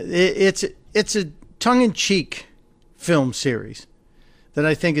it's a tongue-in-cheek film series that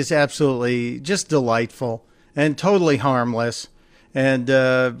I think is absolutely just delightful and totally harmless. And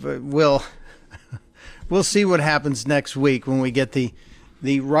we'll see what happens next week when we get the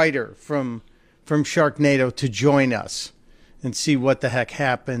writer from Sharknado to join us and see what the heck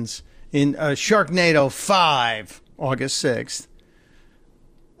happens in Sharknado 5, August 6th.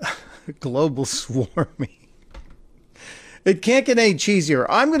 Global swarming. It can't get any cheesier.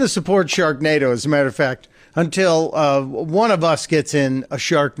 I'm going to support Sharknado, as a matter of fact, until one of us gets in a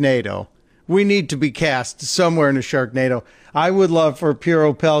Sharknado. We need to be cast somewhere in a Sharknado. I would love for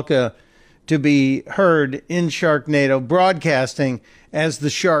Pure Opelka to be heard in Sharknado broadcasting as the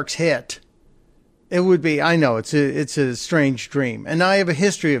sharks hit. It would be, I know, it's a strange dream. And I have a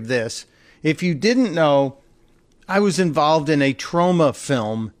history of this. If you didn't know, I was involved in a Troma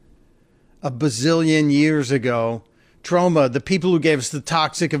film a bazillion years ago. Troma, the people who gave us the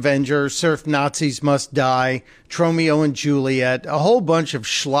Toxic Avenger, Surf Nazis Must Die, Tromeo and Juliet, a whole bunch of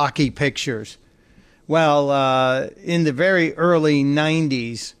schlocky pictures. Well, in the very early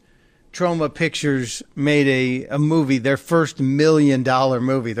 90s, Troma Pictures made a movie, their first $1 million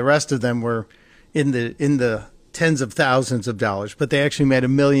movie. The rest of them were in the tens of thousands of dollars, but they actually made $1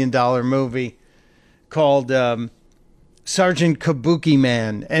 million movie called Sergeant Kabuki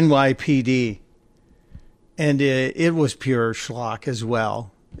Man, NYPD. And it was pure schlock as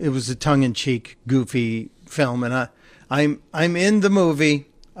well. It was a tongue-in-cheek, goofy film, and I'm in the movie.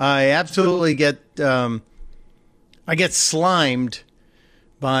 I absolutely get slimed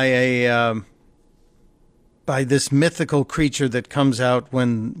by this mythical creature that comes out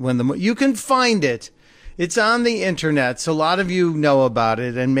when you can find it. It's on the internet, so a lot of you know about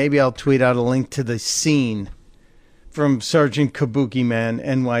it, and maybe I'll tweet out a link to the scene from Sergeant Kabuki Man,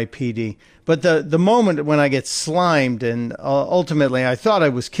 NYPD. But the moment when I get slimed, and ultimately I thought I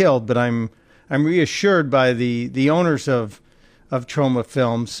was killed, but I'm reassured by the owners of Troma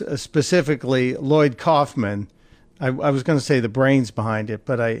Films, specifically Lloyd Kaufman. I was going to say the brains behind it,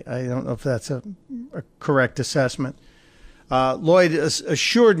 but I don't know if that's a correct assessment. Lloyd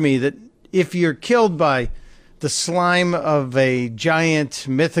assured me that if you're killed by the slime of a giant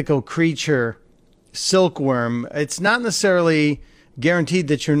mythical creature, silkworm, it's not necessarily guaranteed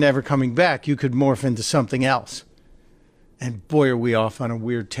that you're never coming back. You could morph into something else. And boy, are we off on a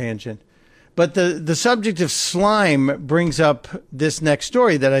weird tangent. But the subject of slime brings up this next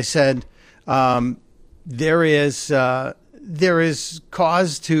story that I said there is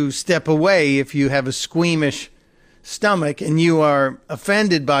cause to step away if you have a squeamish stomach and you are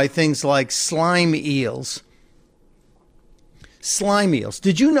offended by things like slime eels. Slime eels.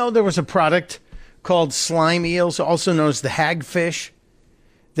 Did you know there was a product called slime eels, also known as the hagfish,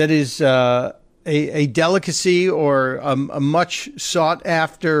 that is a delicacy or a much sought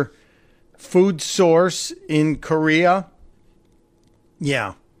after food source in Korea?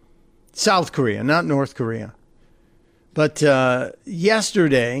 Yeah. South Korea, not North Korea. But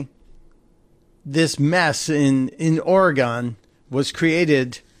yesterday, this mess in Oregon was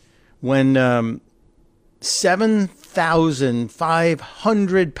created when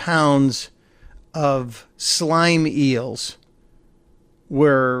 7,500 pounds of slime eels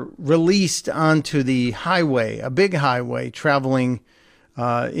were released onto the highway, a big highway traveling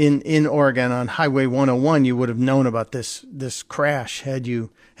in Oregon on Highway 101. You would have known about this crash had you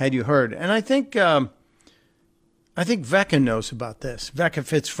heard. And I think Vecca knows about this, Vecca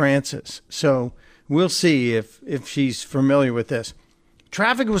Fitzfrancis. So we'll see if she's familiar with this.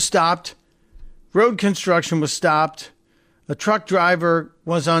 Traffic was stopped. Road construction was stopped. A truck driver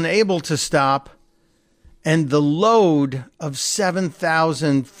was unable to stop. And the load of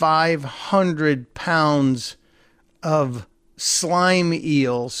 7,500 pounds of slime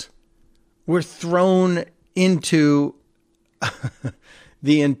eels were thrown into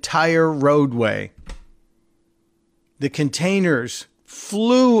the entire roadway. The containers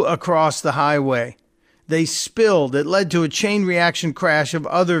flew across the highway. They spilled. It led to a chain reaction crash of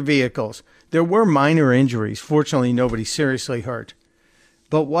other vehicles. There were minor injuries. Fortunately, nobody seriously hurt.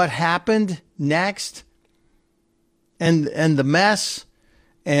 But what happened next, and the mess,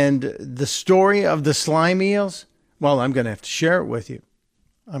 and the story of the slime eels, well, I'm going to have to share it with you.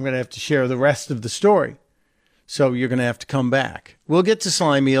 I'm going to have to share the rest of the story. So you're going to have to come back. We'll get to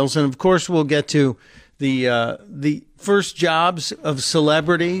slime eels, and of course we'll get to the first jobs of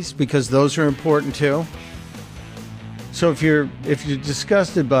celebrities, because those are important too. So if you're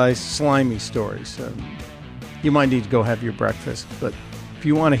disgusted by slimy stories, you might need to go have your breakfast. But if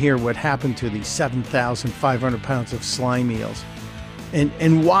you want to hear what happened to these 7,500 pounds of slime eels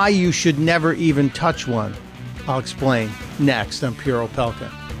and why you should never even touch one, I'll explain next on Pure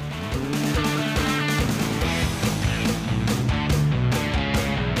Opelka.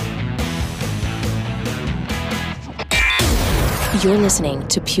 You're listening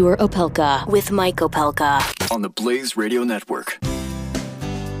to Pure Opelka with Mike Opelka on the Blaze Radio Network.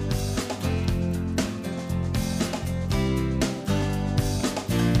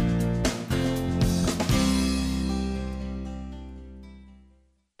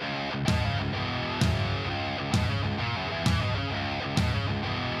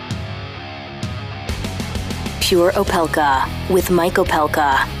 Pure Opelka with Mike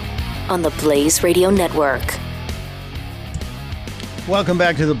Opelka on the Blaze Radio Network. Welcome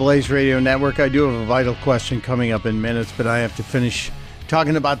back to the Blaze Radio Network. I do have a vital question coming up in minutes, but I have to finish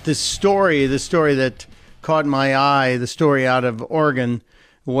talking about this story, the story that caught my eye, the story out of Oregon,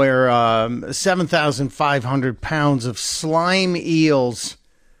 where 7,500 pounds of slime eels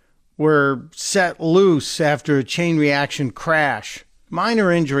were set loose after a chain reaction crash.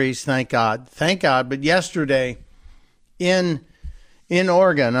 Minor injuries, thank God. Thank God. But yesterday in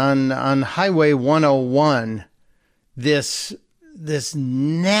Oregon on Highway 101, this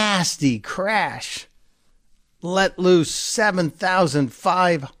nasty crash let loose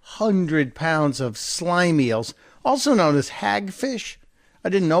 7,500 pounds of slime eels, also known as hagfish. I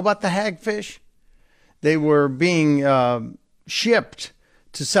didn't know about the hagfish. They were being shipped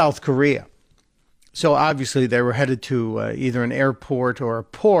to South Korea. So obviously they were headed to either an airport or a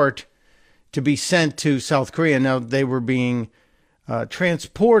port to be sent to South Korea. Now they were being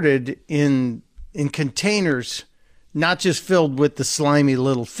transported in containers, not just filled with the slimy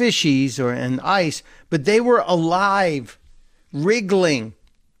little fishies and ice, but they were alive, wriggling.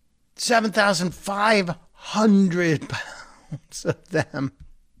 7,500 pounds of them.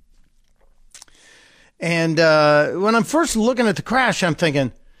 And when I'm first looking at the crash, I'm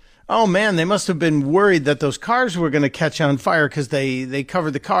thinking, oh man, they must have been worried that those cars were going to catch on fire because they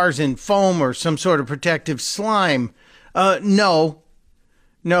covered the cars in foam or some sort of protective slime. No,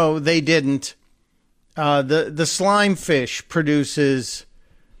 they didn't. The slime fish produces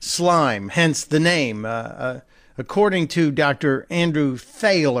slime, hence the name. According to Dr. Andrew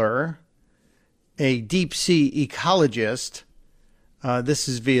Thaler, a deep sea ecologist, this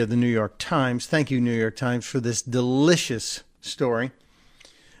is via the New York Times. Thank you, New York Times, for this delicious story.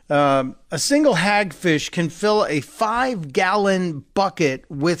 A single hagfish can fill a 5-gallon bucket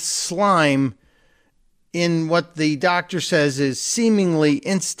with slime in what the doctor says is seemingly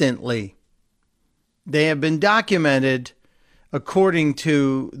instantly. They have been documented, according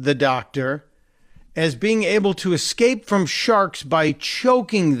to the doctor, as being able to escape from sharks by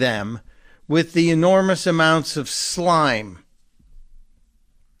choking them with the enormous amounts of slime.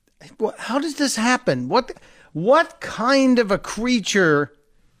 How does this happen? What kind of a creature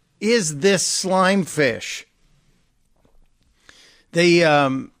is this slime fish?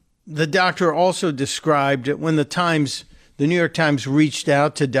 The doctor also described it when the New York Times reached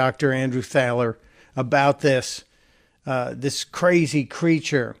out to Dr. Andrew Thaler about this crazy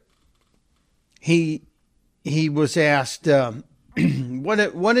creature. He was asked,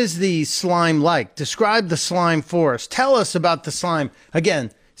 what is the slime like? Describe the slime for us. Tell us about the slime.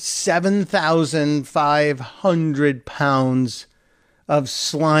 Again, 7,500 pounds of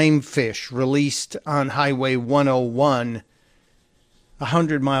slime fish released on Highway 101,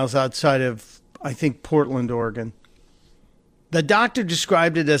 100 miles outside of, I think, Portland, Oregon. The doctor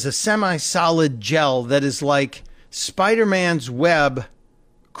described it as a semi-solid gel that is like Spider-Man's web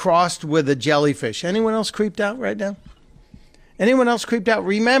crossed with a jellyfish. Anyone else creeped out right now? Anyone else creeped out?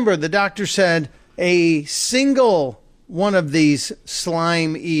 Remember, the doctor said a single one of these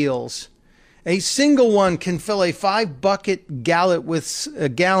slime eels, a single one can fill a 5-bucket gallon with a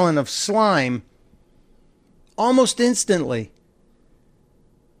gallon of slime almost instantly.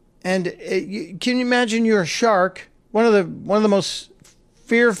 And can you imagine you're a shark, one of the most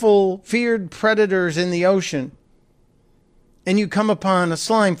feared predators in the ocean, and you come upon a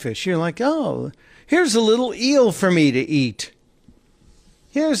slime fish. You're like, oh, here's a little eel for me to eat.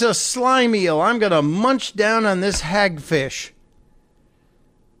 Here's a slime eel. I'm going to munch down on this hagfish.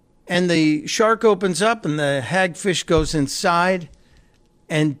 And the shark opens up and the hagfish goes inside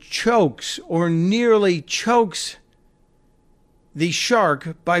and chokes or nearly chokes the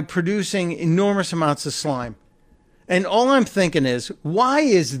shark by producing enormous amounts of slime. And all I'm thinking is, why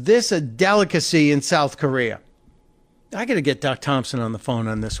is this a delicacy in South Korea? I got to get Doc Thompson on the phone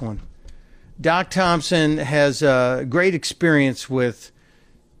on this one. Doc Thompson has a great experience with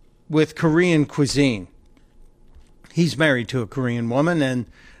Korean cuisine. He's married to a Korean woman, and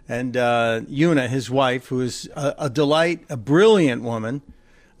Yuna, his wife, who is a delight, a brilliant woman,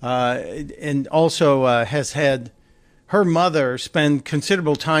 and also has had her mother spend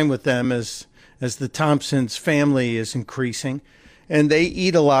considerable time with them as the Thompsons' family is increasing. And they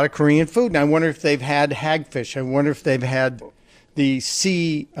eat a lot of Korean food. And I wonder if they've had hagfish. I wonder if they've had the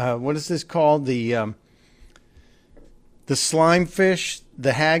sea, what is this called? The slime fish,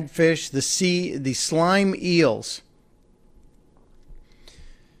 the hagfish, the slime eels.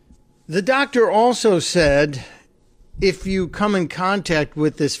 The doctor also said if you come in contact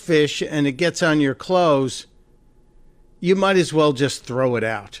with this fish and it gets on your clothes, you might as well just throw it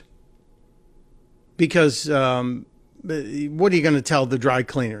out. Because what are you going to tell the dry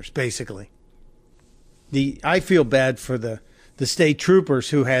cleaners, basically? I feel bad for the state troopers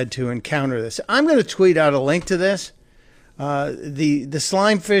who had to encounter this. I'm going to tweet out a link to this. The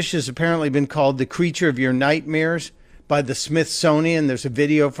slime fish has apparently been called the creature of your nightmares by the Smithsonian. There's a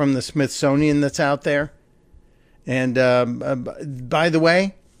video from the Smithsonian that's out there. And by the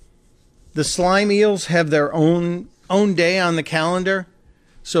way, the slime eels have their own day on the calendar.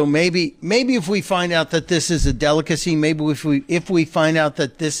 So maybe if we find out that this is a delicacy, maybe if we find out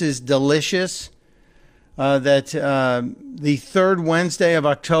that this is delicious, that the third Wednesday of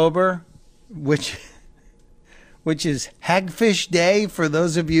October, which is Hagfish Day, for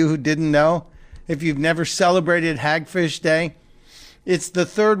those of you who didn't know, if you've never celebrated Hagfish Day, it's the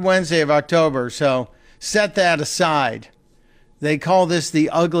third Wednesday of October. So set that aside. They call this the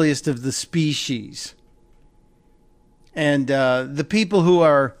ugliest of the species. And the people who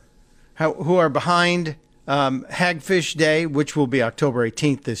are behind Hagfish Day, which will be October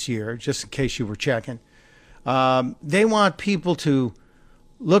 18th this year, just in case you were checking, they want people to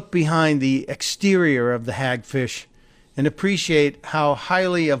look behind the exterior of the hagfish and appreciate how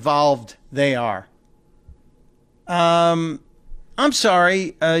highly evolved they are. I'm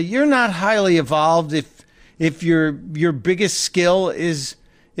sorry, you're not highly evolved if your biggest skill is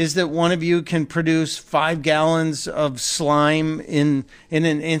that one of you can produce 5 gallons of slime in an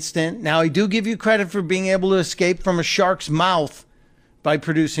instant. Now, I do give you credit for being able to escape from a shark's mouth by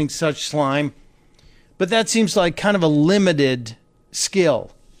producing such slime, but that seems like kind of a limited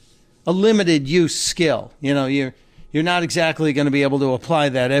skill, a limited use skill. You know, you're not exactly going to be able to apply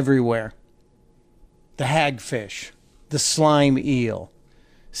that everywhere. The hagfish, the slime eel,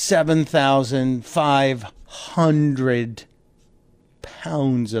 7,500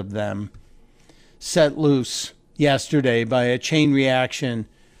 pounds of them set loose yesterday by a chain reaction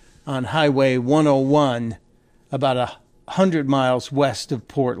on Highway 101 about 100 miles west of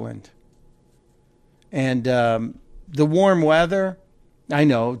Portland. And the warm weather, I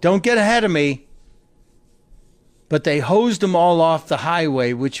know, don't get ahead of me, but they hosed them all off the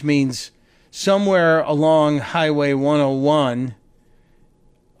highway, which means somewhere along Highway 101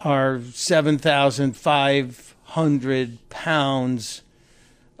 are 7,500 pounds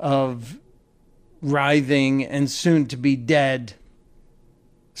of writhing and soon to be dead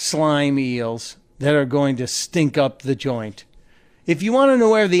slime eels that are going to stink up the joint. If you want to know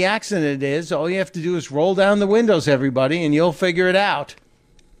where the accident is, all you have to do is roll down the windows, everybody, and you'll figure it out.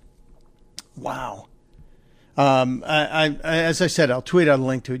 Wow. As I said, I'll tweet out a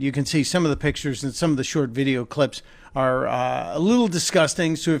link to it. You can see some of the pictures and some of the short video clips are a little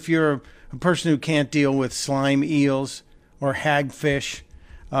disgusting. So if you're a person who can't deal with slime eels or hagfish.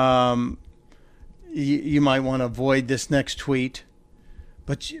 You might want to avoid this next tweet.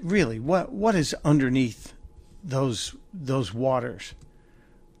 But really, what is underneath those waters?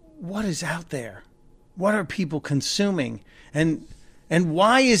 What is out there? What are people consuming? And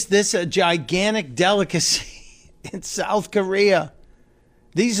why is this a gigantic delicacy in South Korea?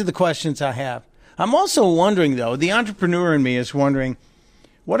 These are the questions I have. I'm also wondering, though, the entrepreneur in me is wondering,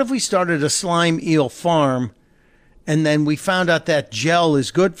 what if we started a slime eel farm and then we found out that gel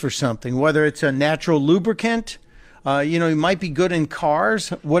is good for something, whether it's a natural lubricant, it might be good in cars.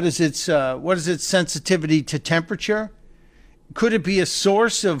 What is its sensitivity to temperature? Could it be a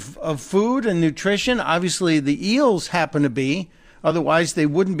source of food and nutrition? Obviously, the eels happen to be. Otherwise, they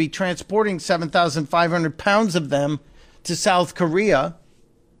wouldn't be transporting 7,500 pounds of them to South Korea.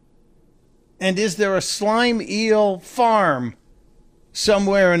 And is there a slime eel farm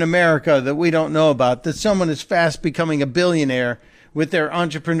somewhere in America that we don't know about, that someone is fast becoming a billionaire with their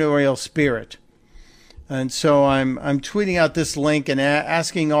entrepreneurial spirit? And so I'm tweeting out this link and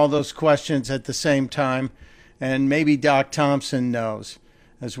asking all those questions at the same time. And maybe Doc Thompson knows,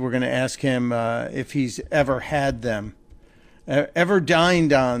 as we're going to ask him if he's ever had them, ever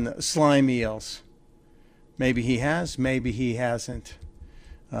dined on slime eels. Maybe he has, maybe he hasn't.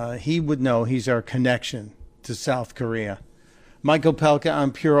 He would know. He's our connection to South Korea. Mike Opelka,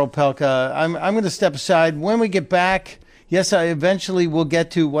 I'm Pure Opelka. I'm going to step aside. When we get back, yes, I eventually will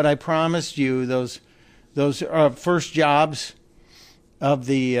get to what I promised you, those first jobs of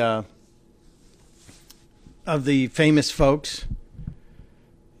the famous folks.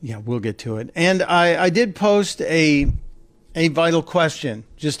 Yeah, we'll get to it. And I did post a vital question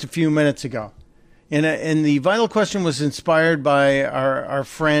just a few minutes ago. And the vital question was inspired by our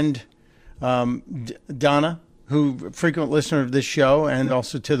friend Donna, who frequent listener of this show and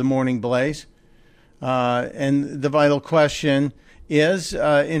also to the Morning Blaze. And the vital question is,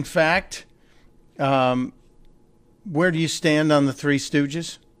 in fact, where do you stand on the Three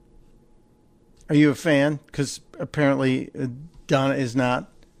Stooges? Are you a fan? Because apparently Donna is not.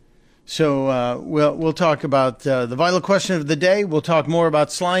 So we'll talk about the vital question of the day. We'll talk more about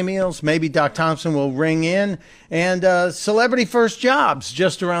slime eels. Maybe Doc Thompson will ring in. And celebrity first jobs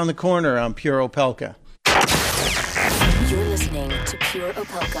just around the corner on Pure Opelka. You're listening to Pure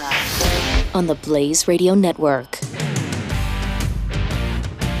Opelka on the Blaze Radio Network.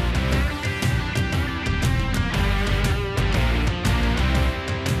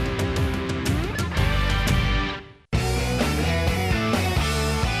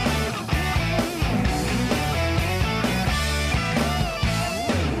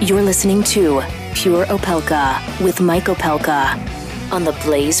 You're listening to Pure Opelka with Mike Opelka on the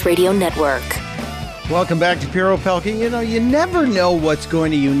Blaze Radio Network. Welcome back to Pure Opelka. You never know what's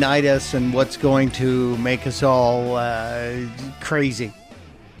going to unite us and what's going to make us all crazy.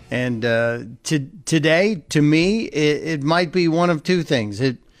 And today, to me, it might be one of two things.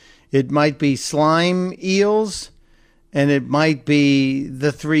 It might be slime eels, and it might be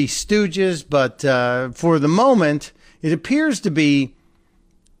the Three Stooges. But for the moment, it appears to be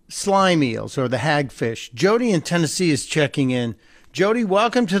slime eels or the hagfish. Jody in Tennessee is checking in. Jody,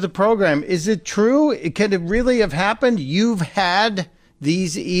 welcome to the program. Is it true? Could it really have happened? You've had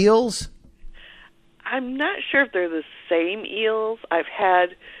these eels? I'm not sure if they're the same eels. I've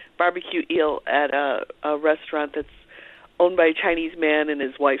had barbecue eel at a restaurant that's owned by a Chinese man and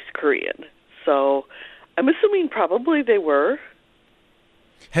his wife's Korean. So I'm assuming probably they were.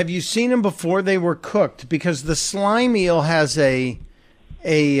 Have you seen them before they were cooked? Because the slime eel has a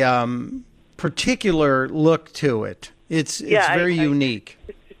particular look to it. It's very unique.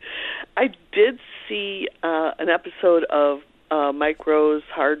 I did see an episode of Mike Rowe's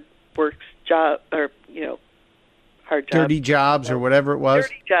Hard Jobs, Dirty Jobs, or whatever it was.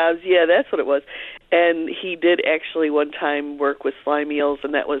 Dirty Jobs, yeah, that's what it was. And he did actually one time work with slime eels,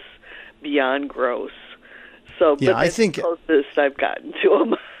 and that was beyond gross. So, yeah, I think the closest I've gotten to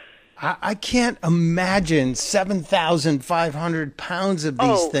them. I can't imagine 7,500 pounds of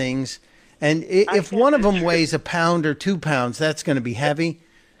these things. And if one of them weighs a pound or 2 pounds, that's going to be heavy.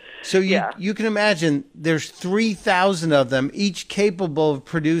 So you can imagine there's 3,000 of them, each capable of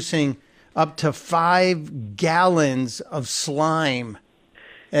producing up to 5 gallons of slime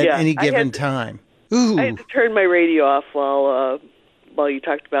at any given time. Ooh. I had to turn my radio off while you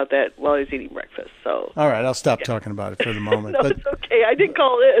talked about that while I was eating breakfast. So all right, I'll stop talking about it for the moment. No, it's okay. I didn't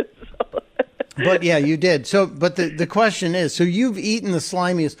call in. So. But yeah, you did. So, but the question is, so you've eaten the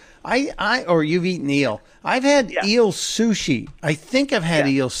slimy eels. Or you've eaten eel. I've had eel sushi. I think I've had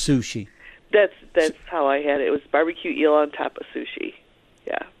eel sushi. That's how I had it. It was barbecue eel on top of sushi.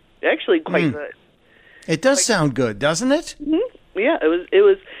 Yeah, actually quite good. It does sound good, doesn't it? Mm-hmm. Yeah, it was.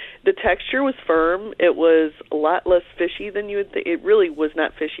 The texture was firm. It was a lot less fishy than you would think. It really was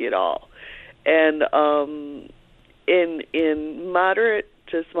not fishy at all. And in moderate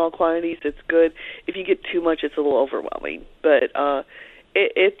to small quantities, it's good. If you get too much, it's a little overwhelming. But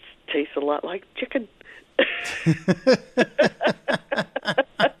it tastes a lot like chicken.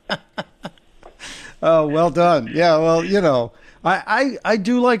 Oh, well done. Yeah, well, I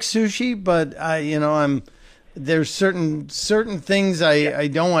do like sushi, but there's certain things I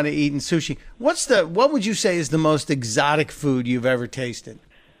don't want to eat in sushi. What would you say is the most exotic food you've ever tasted?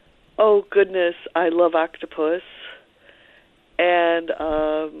 Oh goodness, I love octopus, and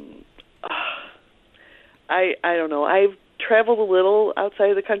I don't know. I've traveled a little outside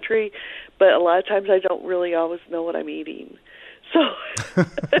of the country, but a lot of times I don't really always know what I'm eating. So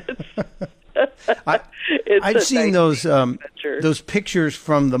I've seen those pictures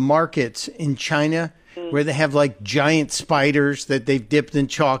from the markets in China where they have like giant spiders that they've dipped in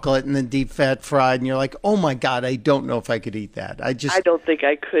chocolate and then deep fat fried, and you're like, oh my God, I don't know if I could eat that. I don't think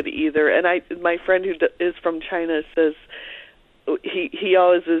I could either. And my friend who is from China says he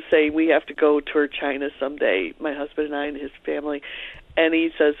always is saying we have to go tour China someday, my husband and I and his family. And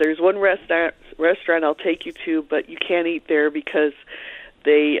he says there's one restaurant I'll take you to, but you can't eat there because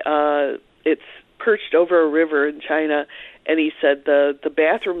it's perched over a river in China. And he said the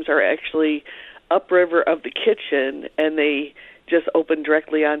bathrooms are actually upriver of the kitchen, and they just open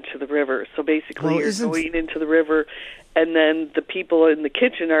directly onto the river. So basically, you're going into the river, and then the people in the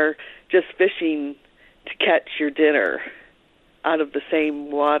kitchen are just fishing to catch your dinner out of the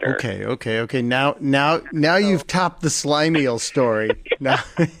same water. Okay. Now you've topped the slimy eel story. Now,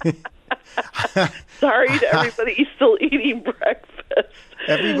 sorry to everybody who's still eating breakfast.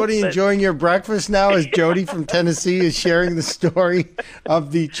 Everybody enjoying your breakfast now as Jody from Tennessee is sharing the story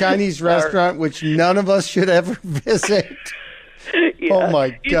of the Chinese restaurant which none of us should ever visit. Yeah. Oh,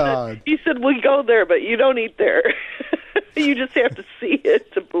 my God. He said, we go there, but you don't eat there. You just have to see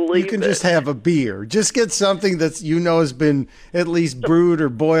it to believe it. You can just have a beer. Just get something that's has been at least brewed or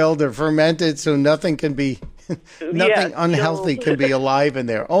boiled or fermented so nothing can be, unhealthy can be alive in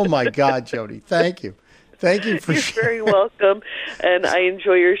there. Oh, my God, Jody. Thank you. Thank you for You're very welcome, and I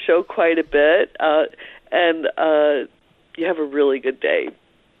enjoy your show quite a bit, and you have a really good day.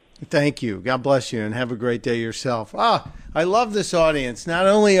 Thank you. God bless you, and have a great day yourself. I love this audience. Not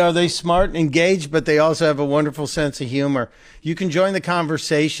only are they smart and engaged, but they also have a wonderful sense of humor. You can join the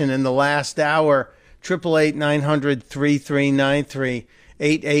conversation in the last hour, 888-900-3393,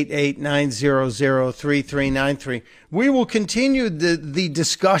 888-900-3393. We will continue the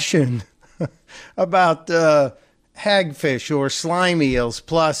discussion about hagfish or slime eels,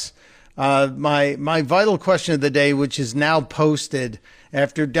 plus my vital question of the day, which is now posted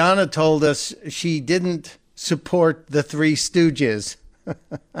after Donna told us she didn't support the Three Stooges.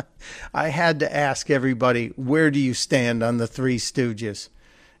 I had to ask everybody, where do you stand on the Three Stooges?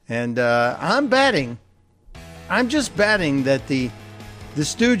 And I'm just betting that the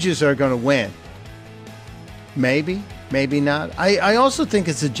Stooges are going to win. Maybe not. I also think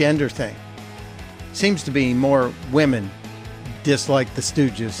it's a gender thing. Seems to be more women dislike the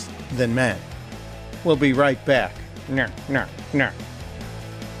Stooges than men. We'll be right back. No.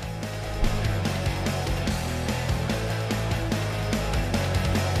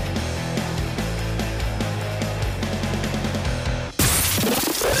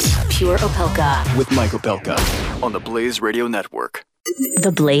 Pure Opelka. With Mike Opelka on the Blaze Radio Network.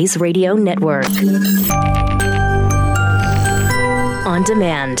 The Blaze Radio Network. On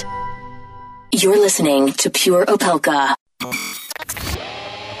demand. You're listening to Pure Opelka.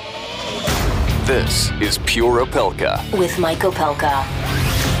 This is Pure Opelka. With Mike Opelka.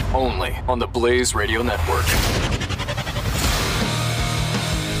 Only on the Blaze Radio Network.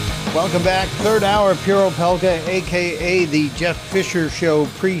 Welcome back. Third hour of Pure Opelka, a.k.a. the Jeff Fisher Show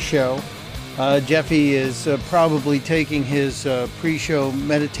pre-show. Jeffy is probably taking his pre-show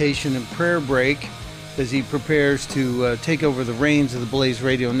meditation and prayer break as he prepares to take over the reins of the Blaze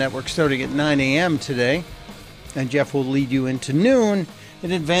Radio Network starting at 9 a.m. today. And Jeff will lead you into noon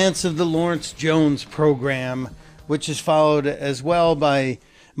in advance of the Lawrence Jones program, which is followed as well by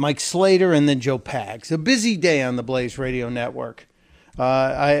Mike Slater and then Joe Pags. A busy day on the Blaze Radio Network.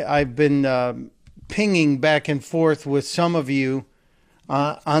 I've been pinging back and forth with some of you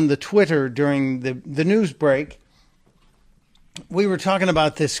on the Twitter during the news break. We were talking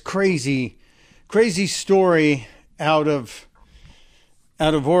about this crazy story out of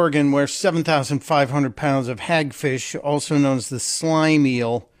Oregon where 7,500 pounds of hagfish, also known as the slime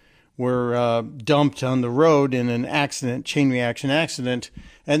eel, were dumped on the road in an accident, chain reaction accident.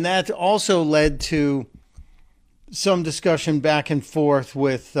 And that also led to some discussion back and forth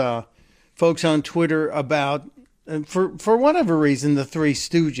with folks on Twitter about, for whatever reason, the Three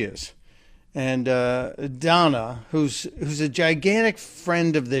Stooges. And Donna, who's a gigantic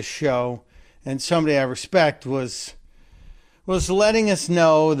friend of this show and somebody I respect, was letting us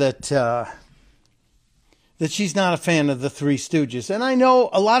know that she's not a fan of the Three Stooges. And I know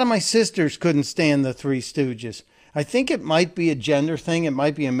a lot of my sisters couldn't stand the Three Stooges. I think it might be a gender thing. It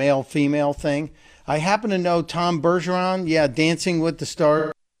might be a male-female thing. I happen to know Tom Bergeron. Yeah, Dancing with the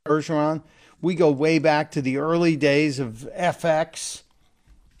Stars, Bergeron. We go way back to the early days of FX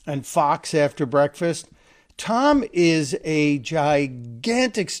and Fox After Breakfast. Tom is a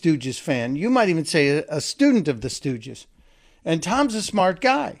gigantic Stooges fan. You might even say a student of the Stooges. And Tom's a smart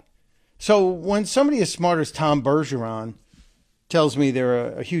guy. So when somebody as smart as Tom Bergeron tells me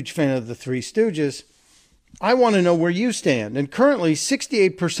they're a huge fan of the Three Stooges, I want to know where you stand. And currently,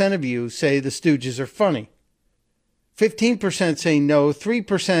 68% of you say the Stooges are funny. 15% say no,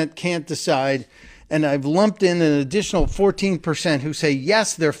 3% can't decide, and I've lumped in an additional 14% who say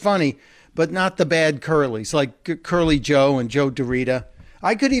yes, they're funny, but not the bad Curlies, like Curly Joe and Joe Dorita.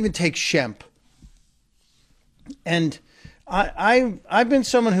 I could even take Shemp. And I've been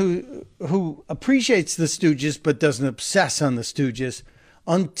someone who appreciates the Stooges but doesn't obsess on the Stooges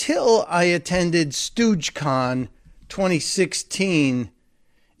until I attended StoogeCon 2016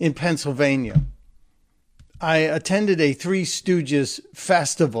 in Pennsylvania. I attended a Three Stooges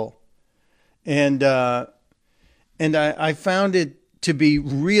festival, and I found it to be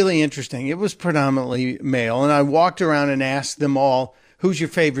really interesting. It was predominantly male, and I walked around and asked them all, who's your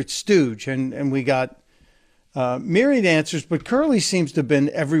favorite Stooge? And we got myriad answers, but Curly seems to have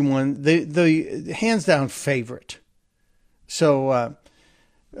been everyone, the hands-down favorite. So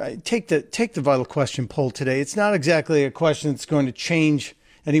take the vital question poll today. It's not exactly a question that's going to change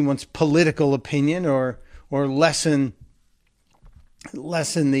anyone's political opinion or lessen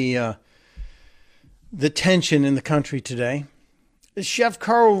the tension in the country today. Chef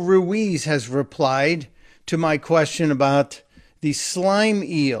Carl Ruiz has replied to my question about the slime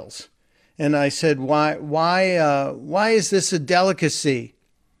eels, and I said, why is this a delicacy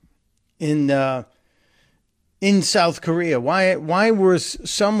in South Korea? Why was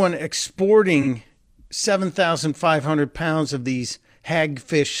someone exporting 7,500 pounds of these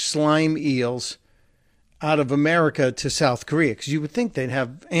hagfish slime eels out of America to South Korea? Because you would think they'd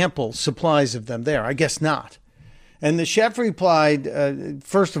have ample supplies of them there. I guess not. And the chef replied,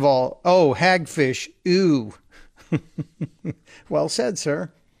 first of all, oh, hagfish, ooh. Well said,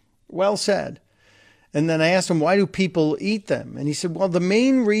 sir. Well said. And then I asked him, why do people eat them? And he said, well, the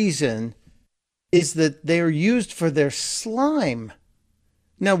main reason is that they're used for their slime.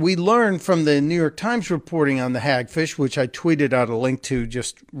 Now, we learned from the New York Times reporting on the hagfish, which I tweeted out a link to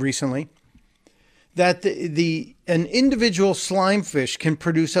just recently, that an individual slime fish can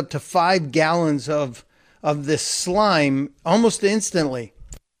produce up to 5 gallons of this slime almost instantly.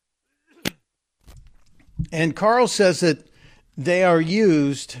 And Carl says that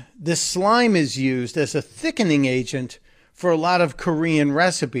this slime is used as a thickening agent for a lot of Korean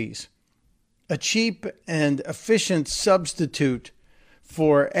recipes. A cheap and efficient substitute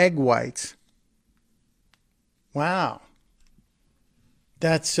for egg whites. Wow.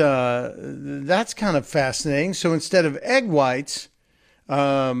 That's kind of fascinating. So instead of egg whites,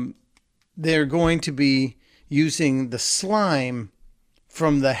 they're going to be using the slime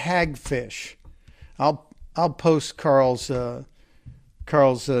from the hagfish. I'll post Carl's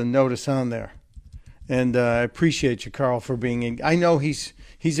notice on there, and I appreciate you, Carl, for being in. I know he's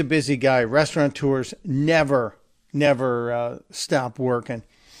a busy guy. Restaurateurs never stop working.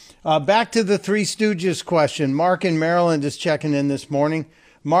 Back to the Three Stooges question. Mark in Maryland is checking in this morning.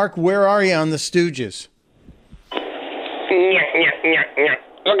 Mark, where are you on the Stooges?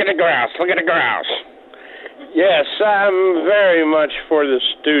 Look at the grass. Look at the grass. Yes, I'm very much for the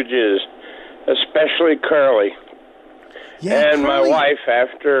Stooges, especially Curly. Yeah, and Curly. My wife,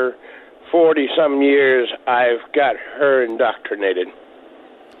 after 40-some years, I've got her indoctrinated.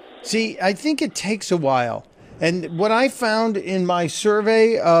 See, I think it takes a while. And what I found in my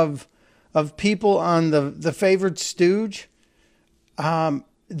survey of people on the favorite Stooge, the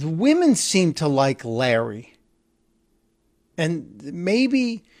women seem to like Larry. And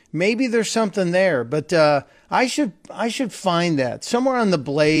maybe there's something there, but I should find that somewhere on the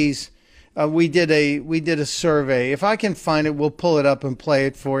Blaze. We did a survey. If I can find it, we'll pull it up and play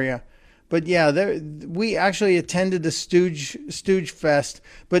it for you. But yeah, we actually attended the Stooge Fest.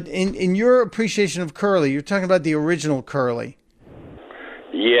 But in your appreciation of Curly, you're talking about the original Curly.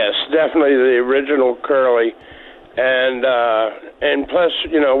 Yes, definitely the original Curly. And plus,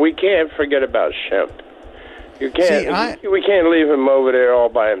 we can't forget about Shemp. We can't leave him over there all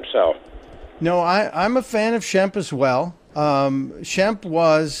by himself. No, I'm a fan of Shemp as well. Shemp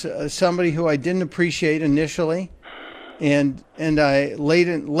was somebody who I didn't appreciate initially, and I late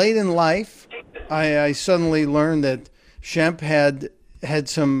in life, I suddenly learned that Shemp had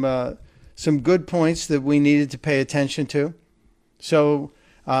some good points that we needed to pay attention to. So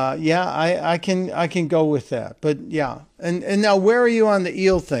I can go with that. But yeah, and now where are you on the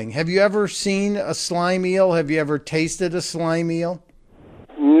eel thing? Have you ever seen a slime eel? Have you ever tasted a slime eel?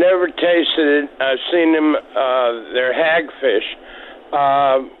 Never tasted it. I've seen them. They're hagfish.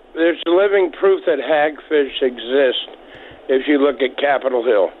 There's living proof that hagfish exist if you look at Capitol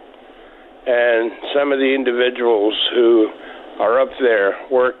Hill and some of the individuals who are up there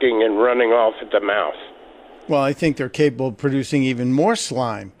working and running off at the mouth. Well, I think they're capable of producing even more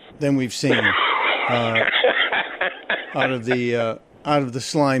slime than we've seen out of the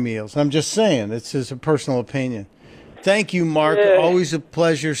slime eels. I'm just saying, this is a personal opinion. Thank you, Mark. Yeah. Always a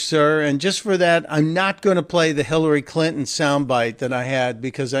pleasure, sir. And just for that, I'm not going to play the Hillary Clinton soundbite that I had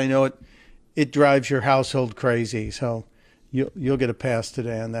because I know it drives your household crazy. So you'll get a pass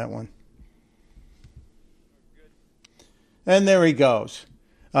today on that one. And there he goes.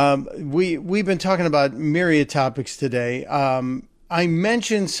 We've been talking about myriad topics today. I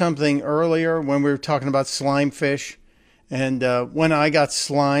mentioned something earlier when we were talking about slime fish, and when I got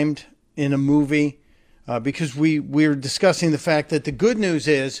slimed in a movie, because we were discussing the fact that the good news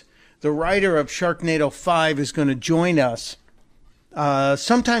is the writer of Sharknado 5 is going to join us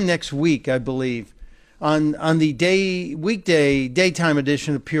sometime next week, I believe, on the weekday daytime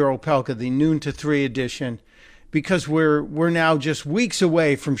edition of Pure Opelka, the noon to 3 edition. Because we're now just weeks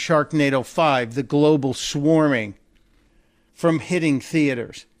away from Sharknado 5, the global swarming, from hitting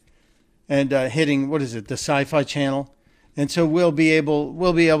theaters and hitting, what is it, the Sci-Fi Channel, and so we'll be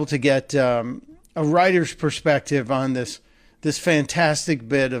able to get a writer's perspective on this fantastic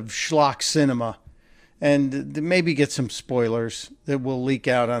bit of schlock cinema, and maybe get some spoilers that will leak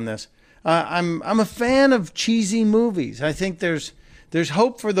out on this. I'm a fan of cheesy movies. I think there's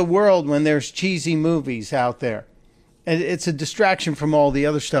hope for the world when there's cheesy movies out there. And it's a distraction from all the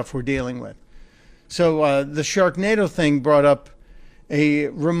other stuff we're dealing with. So the Sharknado thing brought up a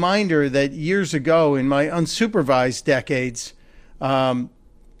reminder that years ago in my unsupervised decades, I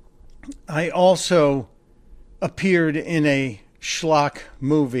also appeared in a schlock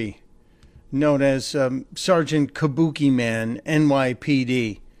movie known as Sergeant Kabuki Man,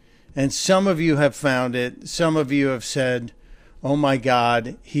 NYPD. And some of you have found it. Some of you have said, oh my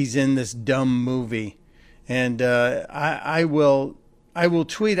God, he's in this dumb movie. And I will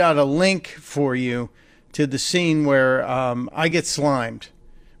tweet out a link for you to the scene where I get slimed,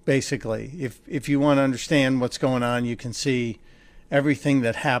 basically. If you want to understand what's going on, you can see everything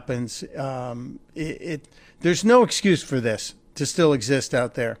that happens. There's no excuse for this to still exist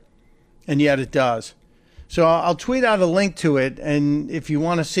out there, and yet it does. So I'll tweet out a link to it, and if you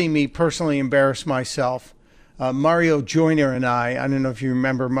want to see me personally embarrass myself, Mario Joyner and I don't know if you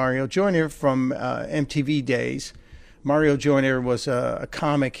remember Mario Joyner from MTV days. Mario Joyner was a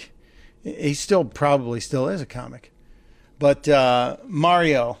comic. He probably still is a comic. But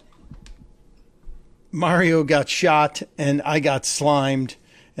Mario got shot and I got slimed,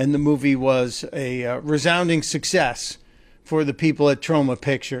 and the movie was a resounding success for the people at Troma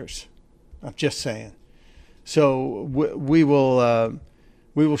Pictures. I'm just saying. So we will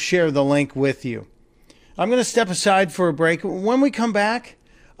share the link with you. I'm going to step aside for a break. When we come back,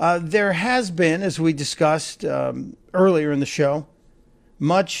 there has been, as we discussed earlier in the show,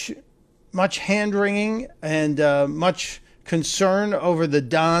 much hand-wringing and much concern over the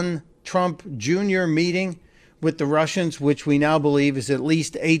Don Trump Jr. meeting with the Russians, which we now believe is at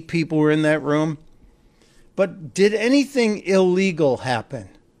least 8 people were in that room. But did anything illegal happen?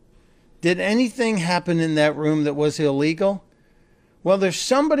 Did anything happen in that room that was illegal? Well, there's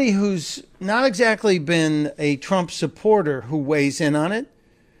somebody who's not exactly been a Trump supporter who weighs in on it,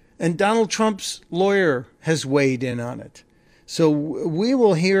 and Donald Trump's lawyer has weighed in on it. So we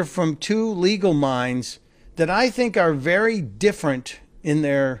will hear from 2 legal minds that I think are very different in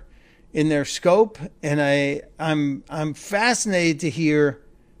their scope, and I'm fascinated to hear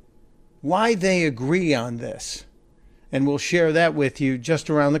why they agree on this. And we'll share that with you just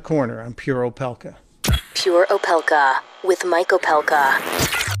around the corner on Pure Opelka. Pure Opelka with Mike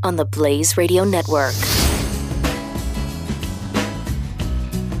Opelka on the Blaze Radio Network.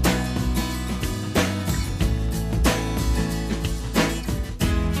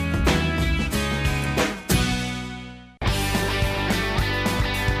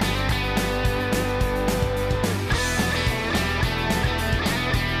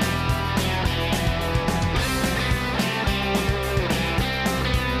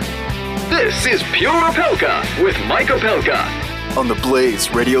 This is Pure Opelka with Mike Opelka on the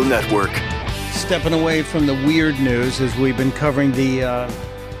Blaze Radio Network. Stepping away from the weird news as we've been covering the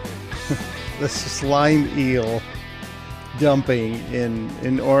slime eel dumping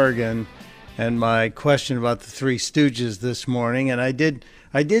in Oregon, and my question about the Three Stooges this morning. And I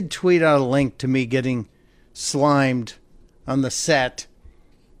did tweet out a link to me getting slimed on the set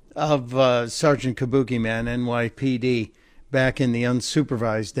of Sergeant Kabuki Man, NYPD, back in the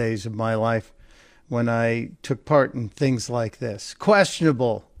unsupervised days of my life when I took part in things like this.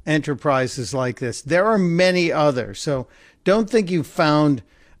 Questionable enterprises like this. There are many others, so don't think you found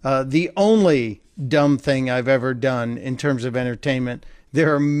the only dumb thing I've ever done in terms of entertainment.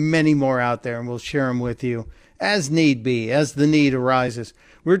 There are many more out there, and we'll share them with you as need be, as the need arises.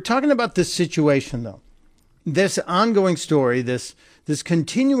 We're talking about this situation, though. This ongoing story, this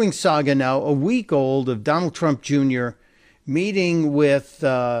continuing saga now a week old of Donald Trump Jr. meeting with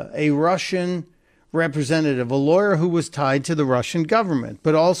a Russian representative, a lawyer who was tied to the Russian government.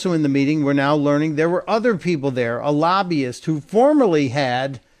 But also in the meeting, we're now learning there were other people there, a lobbyist who formerly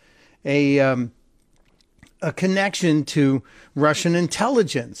had a connection to Russian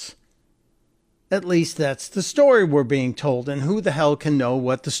intelligence. At least that's the story we're being told, and who the hell can know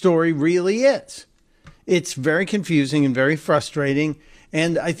what the story really is? It's very confusing and very frustrating,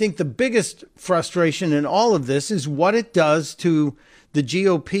 and I think the biggest frustration in all of this is what it does to the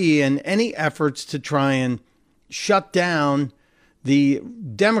GOP and any efforts to try and shut down the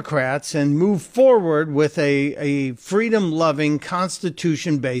Democrats and move forward with a freedom-loving,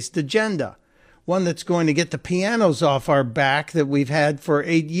 Constitution-based agenda. One that's going to get the pianos off our back that we've had for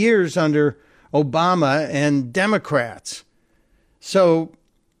 8 years under Obama and Democrats. So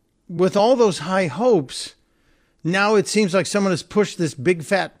with all those high hopes, now it seems like someone has pushed this big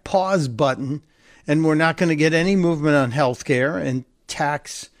fat pause button, and we're not going to get any movement on health care and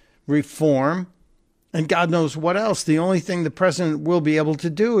tax reform and God knows what else. The only thing the president will be able to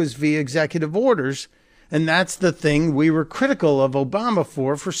do is via executive orders, and that's the thing we were critical of Obama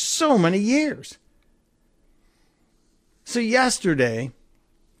for so many years. So yesterday,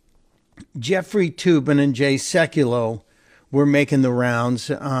 Jeffrey Toobin and Jay Sekulow were making the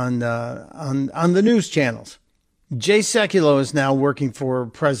rounds on the news channels. Jay Sekulow is now working for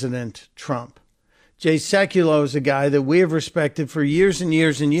President Trump. Jay Sekulow is a guy that we have respected for years and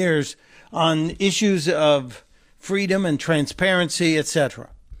years and years on issues of freedom and transparency, etc.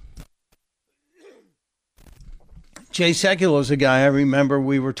 Jay Sekulow is a guy I remember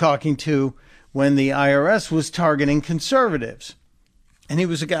we were talking to when the IRS was targeting conservatives. And he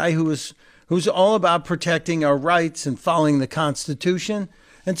was a guy who was all about protecting our rights and following the Constitution.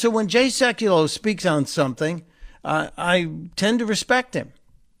 And so when Jay Sekulow speaks on something, I tend to respect him.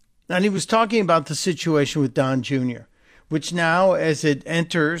 And he was talking about the situation with Don Jr., which now, as it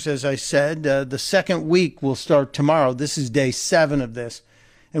enters, as I said, the second week will start tomorrow. This is day 7 of this.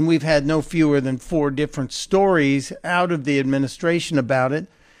 And we've had no fewer than 4 different stories out of the administration about it.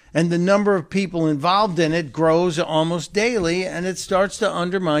 And the number of people involved in it grows almost daily, and it starts to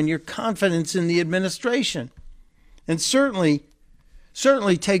undermine your confidence in the administration. And certainly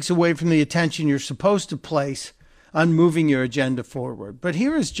takes away from the attention you're supposed to place on moving your agenda forward. But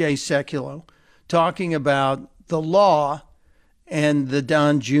here is Jay Sekulow talking about the law and the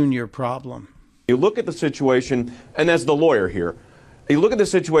Don Jr. problem. You look at the situation, and as the lawyer here, you look at the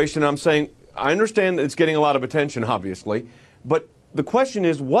situation, and I'm saying, I understand that it's getting a lot of attention, obviously, but the question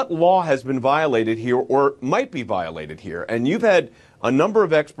is, what law has been violated here or might be violated here? And you've had a number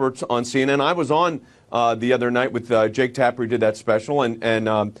of experts on CNN. I was on the other night with Jake Tapper, who did that special,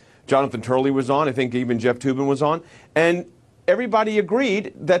 and Jonathan Turley was on. I think even Jeff Toobin was on. And everybody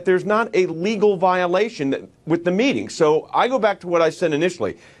agreed that there's not a legal violation with the meeting. So I go back to what I said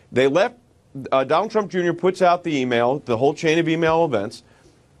initially. They left, Donald Trump Jr. puts out the email, the whole chain of email events,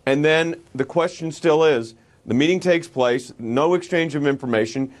 and then the question still is, the meeting takes place, no exchange of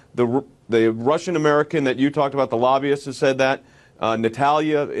information. The Russian American that you talked about, the lobbyist, has said that.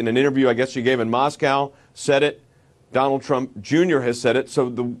 Natalia, in an interview I guess she gave in Moscow, said it. Donald Trump Jr. has said it. So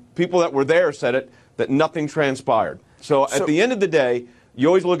the people that were there said it, that nothing transpired. So at the end of the day, you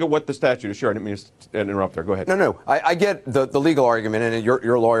always look at what the statute is. Sure, I didn't mean to interrupt there. Go ahead. No. I get the legal argument, and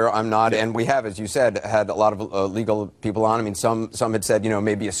you're a lawyer, I'm not. And we have, as you said, had a lot of legal people on. I mean, some had said,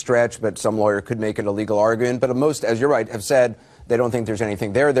 maybe a stretch, but some lawyer could make it a legal argument. But most, as you're right, have said they don't think there's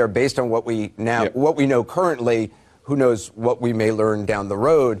anything there. They're based on what we know currently. Who knows what we may learn down the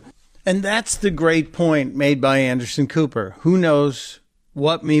road. And that's the great point made by Anderson Cooper. Who knows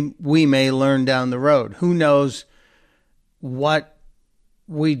what we may learn down the road? Who knows what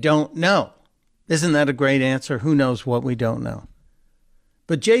we don't know? Isn't that a great answer? Who knows what we don't know?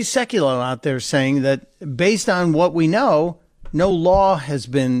 But Jay Sekulow out there saying that based on what we know, no law has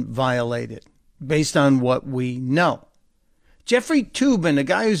been violated. Based on what we know. Jeffrey Toobin, a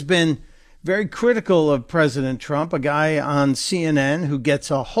guy who's been very critical of President Trump, a guy on CNN who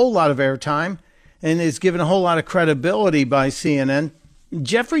gets a whole lot of airtime and is given a whole lot of credibility by CNN.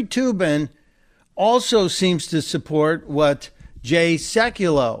 Jeffrey Toobin also seems to support what Jay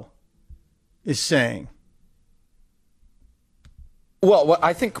Sekulow is saying. Well,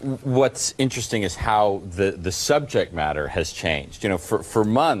 I think what's interesting is how the subject matter has changed. You know, for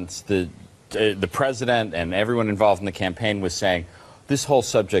months, the president and everyone involved in the campaign was saying, this whole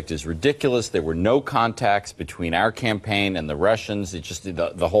subject is ridiculous. There were no contacts between our campaign and the Russians. It just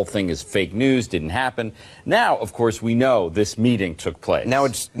the whole thing is fake news, didn't happen. Now, of course, we know this meeting took place. Now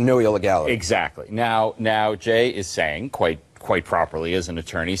it's no illegality. Exactly. Now Jay is saying, quite properly as an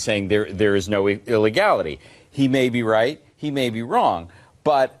attorney, saying there is no illegality. He may be right. He may be wrong,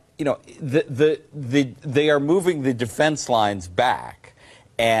 but you know they are moving the defense lines back,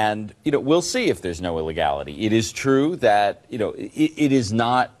 and you know we'll see if there's no illegality. It is true that you know it is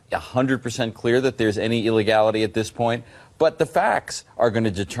not 100% clear that there's any illegality at this point, but the facts are going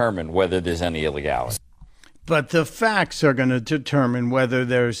to determine whether there's any illegality. But the facts are going to determine whether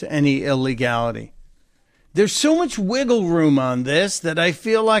there's any illegality. There's so much wiggle room on this that I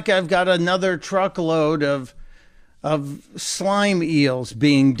feel like I've got another truckload of slime eels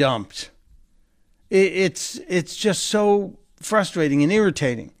being dumped. It's just so frustrating and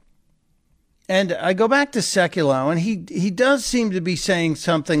irritating. And I go back to Sekulow, and he does seem to be saying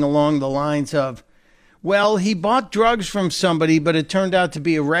something along the lines of, well, he bought drugs from somebody, but it turned out to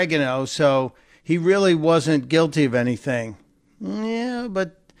be oregano, so he really wasn't guilty of anything. Yeah,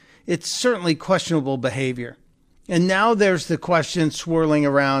 but it's certainly questionable behavior. And now there's the question swirling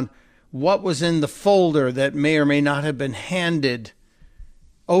around, what was in the folder that may or may not have been handed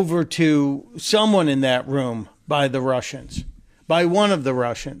over to someone in that room by the Russians, by one of the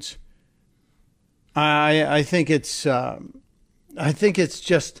Russians. I think it's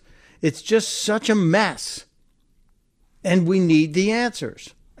just such a mess, and we need the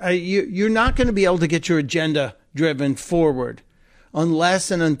answers. You're not going to be able to get your agenda driven forward unless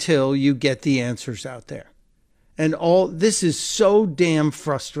and until you get the answers out there. And all this is so damn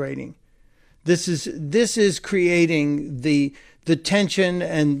frustrating. This is creating the tension,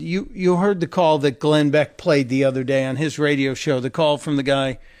 and you heard the call that Glenn Beck played the other day on his radio show, the call from the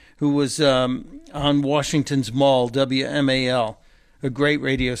guy who was on Washington's Mall, WMAL, a great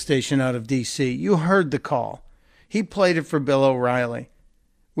radio station out of D.C. You heard the call. He played it for Bill O'Reilly.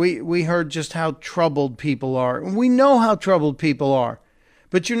 We heard just how troubled people are. And we know how troubled people are.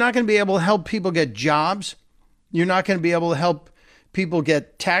 But you're not going to be able to help people get jobs. You're not going to be able to help people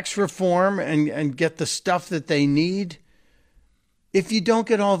get tax reform and get the stuff that they need if you don't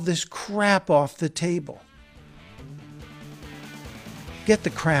get all of this crap off the table. Get the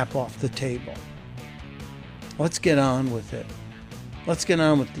crap off the table. Let's get on with it. Let's get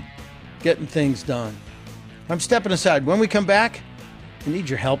on with getting things done. I'm stepping aside. When we come back, I need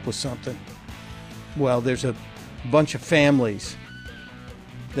your help with something. Well, there's a bunch of families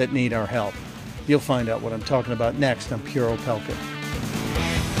that need our help. You'll find out what I'm talking about next on Pure Opelka.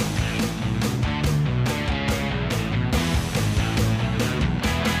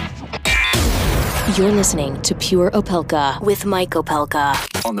 You're listening to Pure Opelka with Mike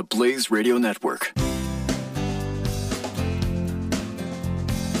Opelka on the Blaze Radio Network.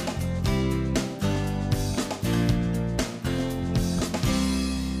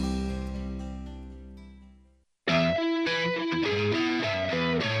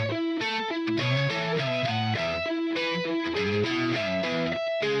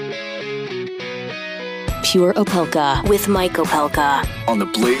 Pure Opelka with Mike Opelka on the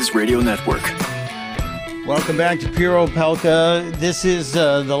Blaze Radio Network. Welcome back to Pure Opelka. This is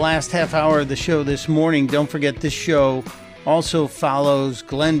the last half hour of the show this morning. Don't forget, this show also follows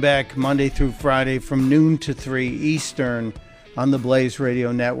Glenn Beck Monday through Friday from noon to 3 Eastern on the Blaze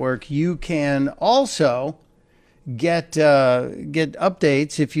Radio Network. You can also get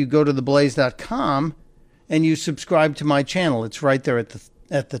updates if you go to theblaze.com and you subscribe to my channel. It's right there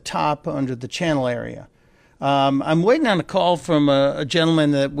at the top under the channel area. I'm waiting on a call from a gentleman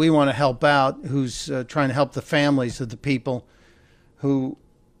that we want to help out, who's trying to help the families of the people who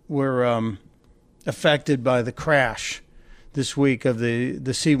were affected by the crash this week of the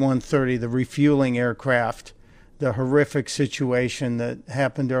C-130, the refueling aircraft, the horrific situation that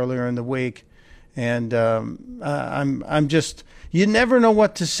happened earlier in the week. And I'm just, you never know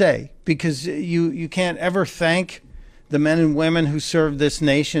what to say, because you can't ever thank the men and women who served this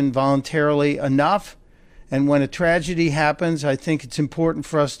nation voluntarily enough. And when a tragedy happens, I think it's important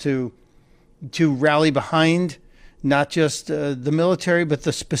for us to rally behind not just the military, but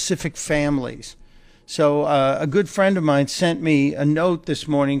the specific families. So a good friend of mine sent me a note this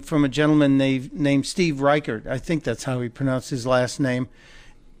morning from a gentleman named Steve Reichert. I think that's how he pronounced his last name.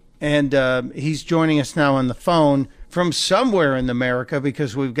 And he's joining us now on the phone from somewhere in America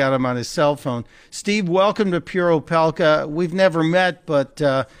because we've got him on his cell phone. Steve, welcome to Pure Opelka. We've never met, but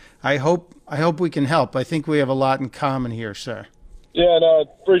I hope we can help. I think we have a lot in common here, sir. Yeah, no, I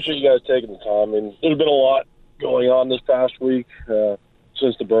appreciate you guys taking the time. I mean, there's been a lot going on this past week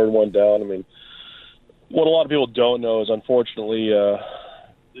since the bird went down. I mean, what a lot of people don't know is, unfortunately,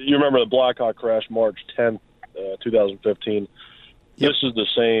 you remember the Blackhawk crash March 10th, 2015. Yep. This is the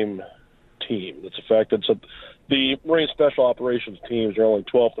same team that's affected. So the Marine Special Operations teams are only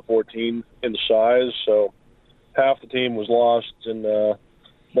 12 to 14 in size, so half the team was lost in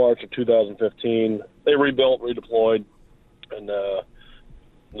March of 2015. They rebuilt, redeployed, and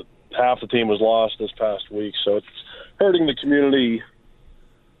half the team was lost this past week. So it's hurting the community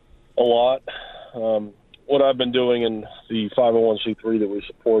a lot. What I've been doing in the 501c3 that we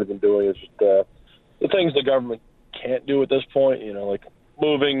support have been doing is just, the things the government can't do at this point, like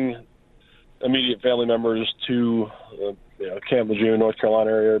moving immediate family members to Camp Lejeune, North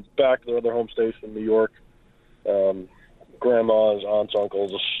Carolina area, back to their other home station in New York, grandmas, aunts,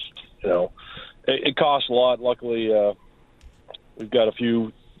 uncles, it costs a lot. Luckily, we've got a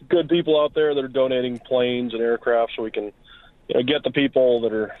few good people out there that are donating planes and aircraft so we can get the people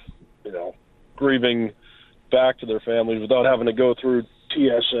that are grieving back to their families without having to go through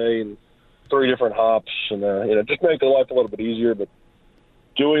TSA and 3 different hops and just make their life a little bit easier. But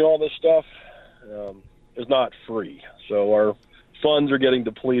doing all this stuff is not free, so our funds are getting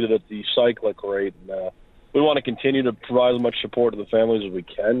depleted at the cyclic rate, and we want to continue to provide as much support to the families as we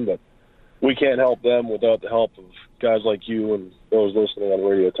can, but we can't help them without the help of guys like you and those listening on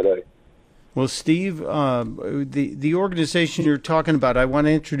radio today. Well, Steve, the organization you're talking about, I want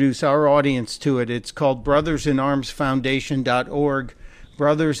to introduce our audience to it. It's called BrothersInArmsFoundation.org,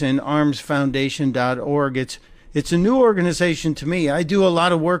 BrothersInArmsFoundation.org. It's a new organization to me. I do a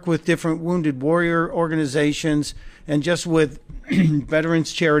lot of work with different wounded warrior organizations and just with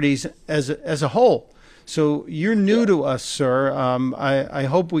veterans charities as a whole. So you're new to us, sir. I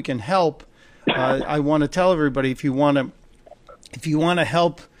hope we can help. I want to tell everybody, if you want to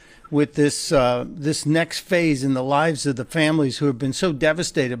help with this next phase in the lives of the families who have been so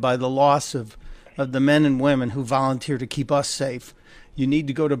devastated by the loss of the men and women who volunteer to keep us safe, you need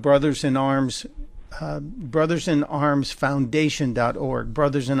to go to BrothersInArmsFoundation.org,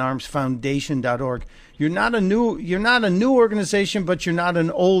 BrothersInArmsFoundation.org. You're not a new organization, but you're not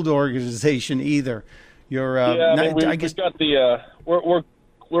an old organization either. You're we've got the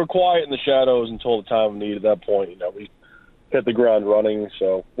we're quiet in the shadows until the time of need. At that point, we hit the ground running.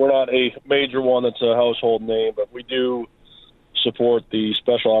 So we're not a major one that's a household name, but we do support the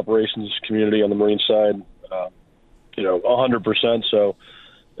special operations community on the Marine side, 100%. So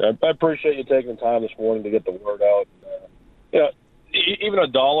I appreciate you taking the time this morning to get the word out. Even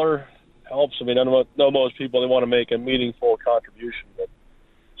 $1 helps. I mean, I know most people, they want to make a meaningful contribution, but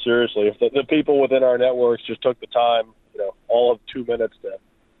seriously, if the people within our networks just took the time, all of 2 minutes to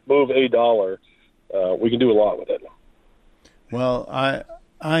move $1, we can do a lot with it. Well, I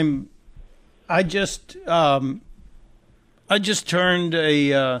just turned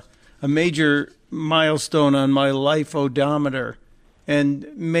a major milestone on my life odometer and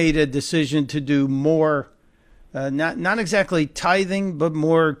made a decision to do more, not exactly tithing, but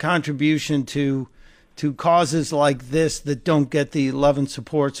more contribution to causes like this that don't get the love and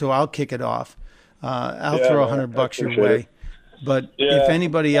support. So I'll kick it off. I'll throw $100 your way. But if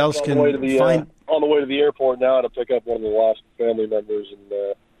anybody else can find on the way to the airport now to pick up one of the lost family members and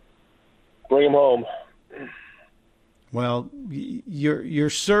bring them home. Well, your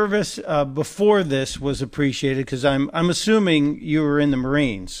service before this was appreciated because I'm assuming you were in the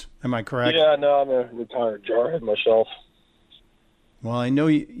Marines. Am I correct? Yeah, no, I'm a retired jarhead myself. Well, I know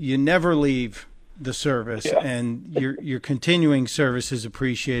you never leave the service, and your continuing service is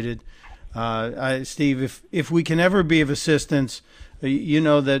appreciated. Steve, if we can ever be of assistance, you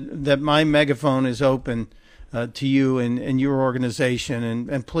know that my megaphone is open to you and your organization,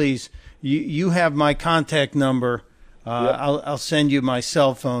 and please, you have my contact number. I'll send you my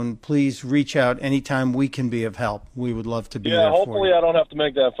cell phone. Please reach out anytime we can be of help. We would love to be there for you. Hopefully I don't have to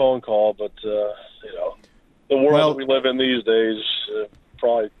make that phone call, but the world that we live in these days,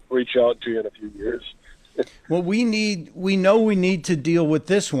 probably reach out to you in a few years. Well, we know we need to deal with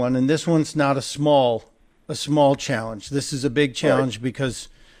this one, and this one's not a small challenge. This is a big challenge because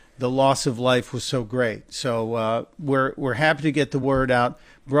the loss of life was so great. So we're happy to get the word out.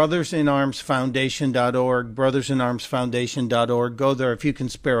 BrothersInArmsFoundation.org, BrothersInArmsFoundation.org. Go there if you can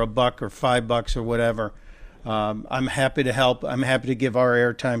spare $1 or $5 or whatever. I'm happy to help. I'm happy to give our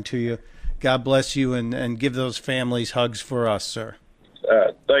airtime to you. God bless you, and give those families hugs for us, sir.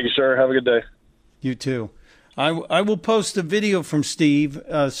 Thank you, sir. Have a good day. You too. I will post a video from Steve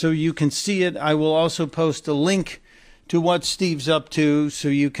so you can see it. I will also post a link to what Steve's up to so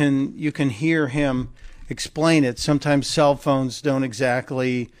you can hear him explain it. Sometimes cell phones don't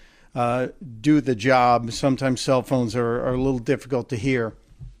exactly do the job. Sometimes cell phones are a little difficult to hear.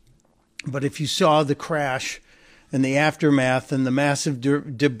 But if you saw the crash and the aftermath and the massive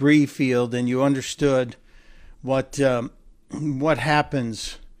debris field, and you understood what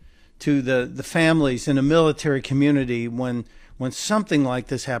happens to the families in a military community when something like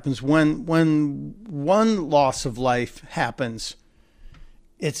this happens, when one loss of life happens,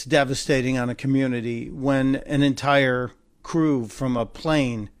 it's devastating on a community. When an entire crew from a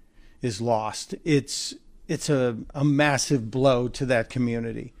plane is lost, it's a massive blow to that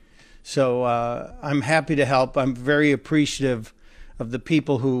community. So I'm happy to help. I'm very appreciative of the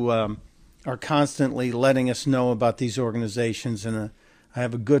people who are constantly letting us know about these organizations. And I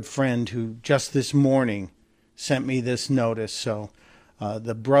have a good friend who just this morning sent me this notice. So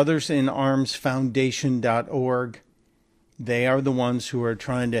the BrothersInArmsFoundation.org, they are the ones who are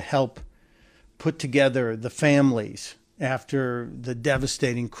trying to help put together the families after the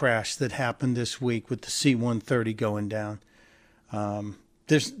devastating crash that happened this week with the C-130 going down.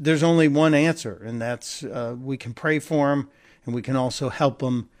 There's only one answer, and that's we can pray for them, and we can also help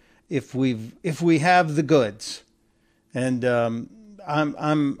them if we have the goods. And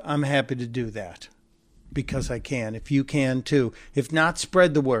I'm happy to do that because I can. If you can too. If not,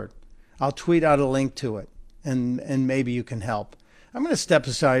 spread the word. I'll tweet out a link to it, and maybe you can help. I'm going to step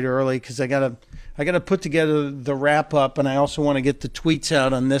aside early because I gotta put together the wrap up, and I also want to get the tweets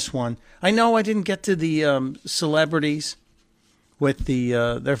out on this one. I know I didn't get to the celebrities with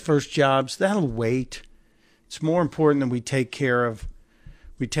their first jobs. That'll wait. It's more important that we take care of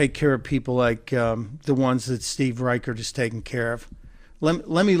people like the ones that Steve Reichert is taking care of.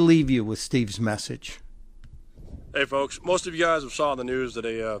 Let me leave you with Steve's message. Hey, folks. Most of you guys have saw in the news that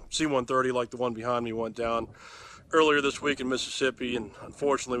a C-130 like the one behind me went down earlier this week in Mississippi, and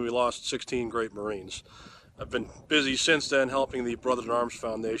unfortunately we lost 16 great Marines. I've been busy since then helping the Brothers in Arms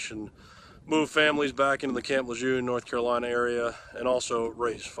Foundation move families back into the Camp Lejeune, North Carolina area, and also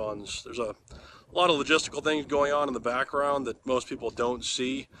raise funds. There's a lot of logistical things going on in the background that most people don't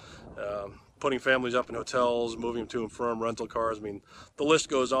see. Putting families up in hotels, moving them to and from, rental cars. I mean, the list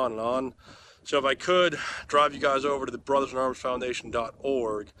goes on and on. So if I could drive you guys over to the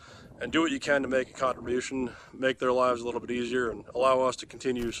BrothersInArmsFoundation.org and do what you can to make a contribution, make their lives a little bit easier, and allow us to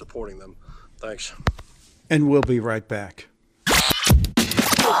continue supporting them. Thanks. And we'll be right back.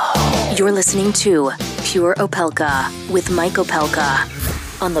 You're listening to Pure Opelka with Mike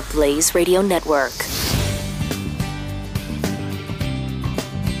Opelka on the Blaze Radio Network.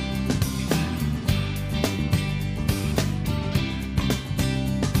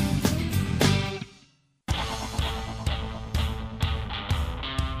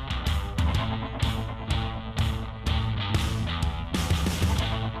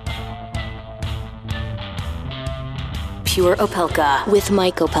 Pure Opelka with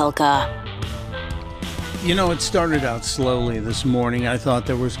Mike Opelka. You know, it started out slowly this morning. I thought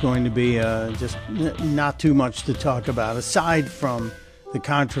there was going to be just not too much to talk about, aside from the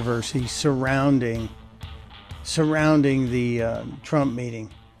controversy surrounding the Trump meeting.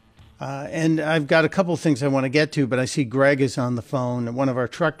 And I've got a couple of things I want to get to, but I see Greg is on the phone, one of our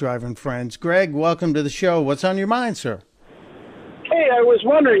truck driving friends. Greg, welcome to the show. What's on your mind, sir? Hey, I was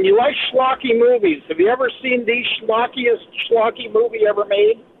wondering, you like schlocky movies. Have you ever seen the schlockiest schlocky movie ever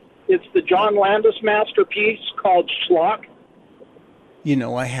made? It's the John Landis masterpiece called Schlock. You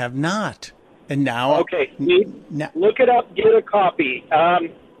know, I have not. And now... Okay, look it up, get a copy.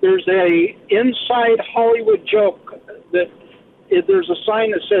 There's a inside Hollywood joke that there's a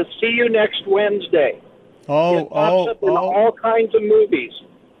sign that says, "See you next Wednesday." It pops up in all kinds of movies.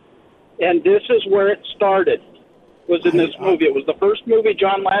 And this is where it started. Was in this movie. It was the first movie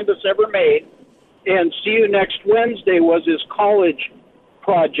John Landis ever made, and See You Next Wednesday was his college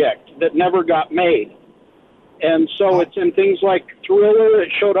project that never got made. And so it's in things like Thriller.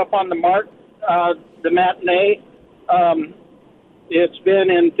 It showed up on the matinee. It's been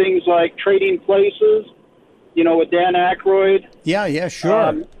in things like Trading Places, you know, with Dan Aykroyd. Yeah,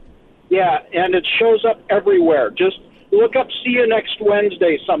 sure. Yeah, and it shows up everywhere. Just look up See You Next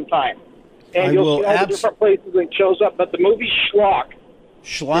Wednesday sometime. And you'll see all the different places it shows up. But the movie Schlock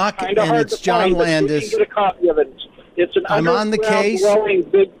Schlock, and it's John Landis. You can get a copy of it. It's an I'm on the case. Growing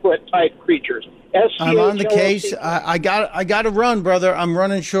Bigfoot type creatures. I'm on the case. I got to run, brother. I'm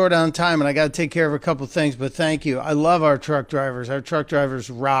running short on time, and I got to take care of a couple of things. But thank you. I love our truck drivers. Our truck drivers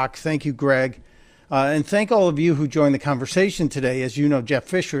rock. Thank you, Greg, and thank all of you who joined the conversation today. As you know, Jeff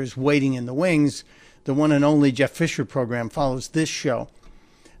Fisher is waiting in the wings. The one and only Jeff Fisher program follows this show.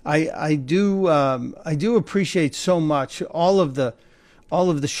 I do appreciate so much all of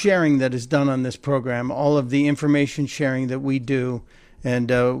the sharing that is done on this program, all of the information sharing that we do.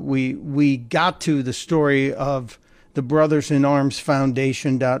 And we got to the story of the Brothers in Arms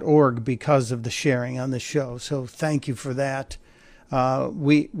Foundation.org because of the sharing on the show. So thank you for that.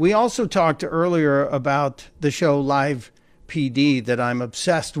 We also talked earlier about the show Live PD that I'm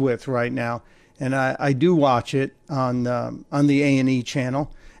obsessed with right now. And I do watch it on the A&E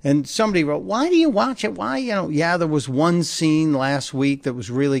channel. And somebody wrote, why do you watch it? Why, yeah, there was one scene last week that was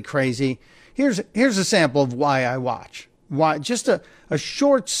really crazy. Here's a sample of why I watch. Why? Just a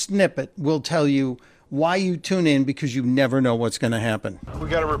short snippet will tell you why you tune in, because you never know what's going to happen. We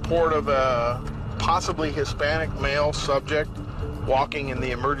got a report of a possibly Hispanic male subject walking in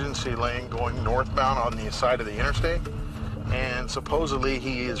the emergency lane going northbound on the side of the interstate, and supposedly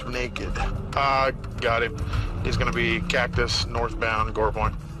he is naked. Got it. He's going to be Cactus northbound Gore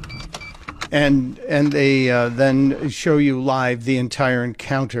Point. And they then show you live the entire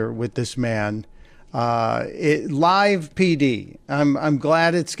encounter with this man. Live PD. I'm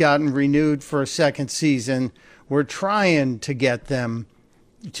glad it's gotten renewed for a second season. We're trying to get them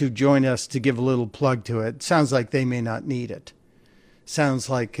to join us to give a little plug to it. Sounds like they may not need it. Sounds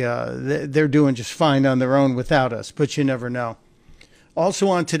like they're doing just fine on their own without us, but you never know. Also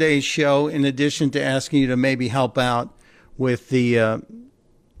on today's show, in addition to asking you to maybe help out with the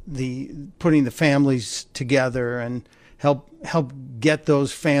putting the families together and help get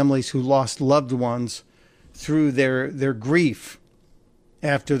those families who lost loved ones through their grief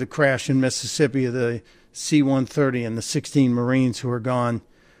after the crash in Mississippi of the C-130 and the 16 Marines who are gone.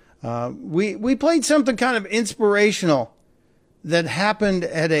 We played something kind of inspirational that happened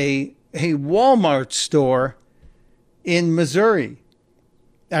at a Walmart store in Missouri.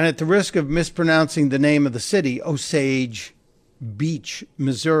 And at the risk of mispronouncing the name of the city, Osage Beach,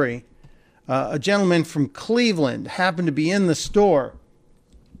 Missouri, a gentleman from Cleveland happened to be in the store,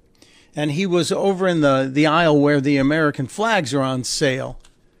 and he was over in the aisle where the American flags are on sale,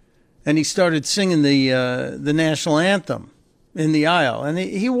 and he started singing the national anthem in the aisle. And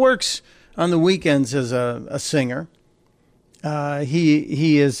he works on the weekends as a singer.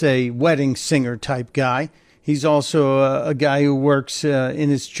 He is a wedding singer type guy. He's also a guy who works in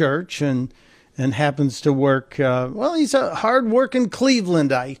his church and happens to work. He's a hard-working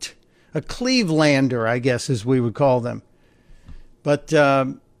Clevelandite. A Clevelander, I guess, as we would call them. But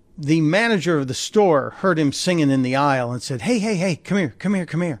the manager of the store heard him singing in the aisle and said, hey, come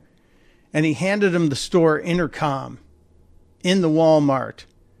here. And he handed him the store intercom in the Walmart.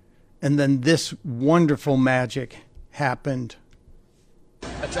 And then this wonderful magic happened.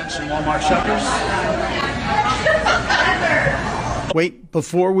 Attention, Walmart shoppers. Wait,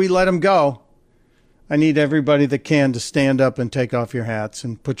 before we let him go, I need everybody that can to stand up and take off your hats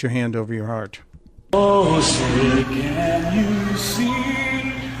and put your hand over your heart. Oh, say can you see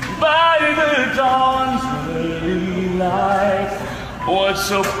by the dawn's early light what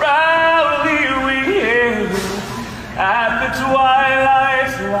so proudly we hailed at the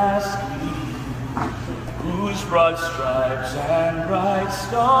twilight's last gleam, whose broad stripes and bright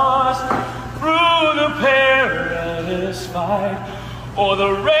stars through the perilous fight o'er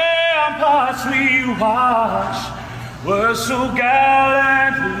the ramparts we watched were so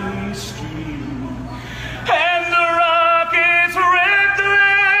gallantly streamed, and the rockets red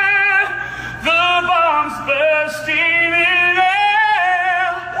glare, the bombs bursting in air,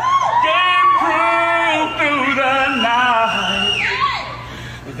 gave proof through the night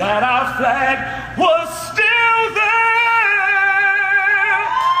that our flag was still there.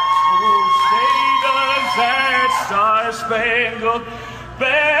 Oh, say does that star-spangled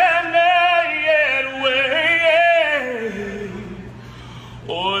banner yet wave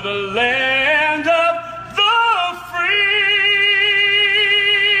o'er the land of the free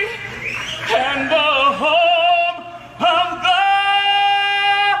and the home of the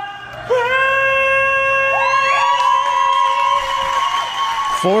brave.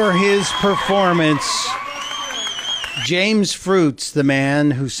 For his performance, James Fruits, the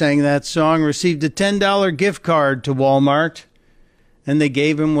man who sang that song, received a $10 gift card to Walmart. And they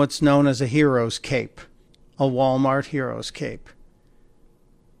gave him what's known as a hero's cape, a Walmart hero's cape.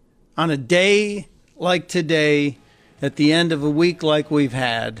 On a day like today, at the end of a week like we've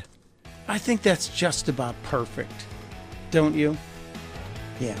had, I think that's just about perfect. Don't you?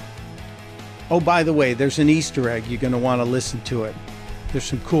 Yeah. Oh, by the way, there's an Easter egg. You're going to want to listen to it. There's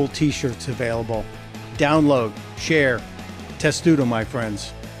some cool T-shirts available. Download, share. Testudo, my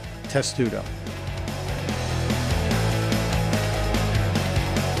friends. Testudo.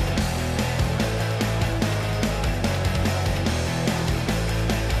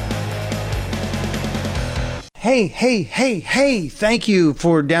 Hey, thank you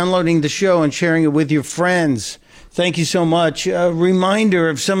for downloading the show and sharing it with your friends. Thank you so much. A reminder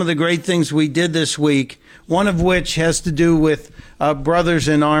of some of the great things we did this week, one of which has to do with Brothers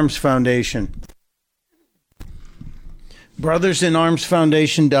in Arms Foundation.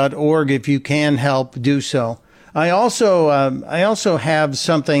 BrothersInArmsFoundation.org. If you can help, do so. I also have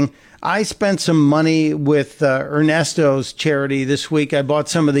something. I spent some money with Ernesto's charity this week. I bought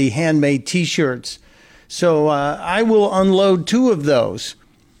some of the handmade T-shirts. So I will unload 2 of those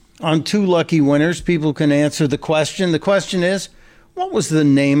on 2 lucky winners. People can answer the question. The question is, what was the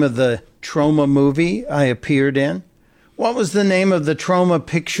name of the Troma movie I appeared in? What was the name of the Troma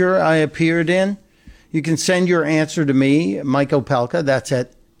picture I appeared in? You can send your answer to me, Mike Opelka. That's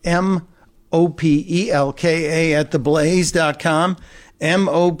at MOPELKA at theblaze.com.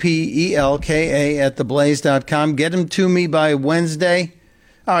 MOPELKA at theblaze.com. Get them to me by Wednesday.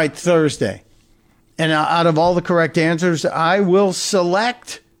 All right, Thursday. And out of all the correct answers, I will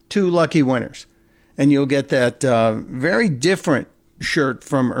select 2 lucky winners. And you'll get that very different shirt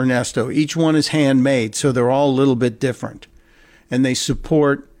from Ernesto. Each one is handmade, so they're all a little bit different. And they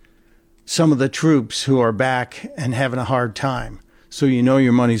support some of the troops who are back and having a hard time. So you know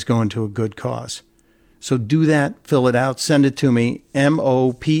your money's going to a good cause. So do that, fill it out, send it to me,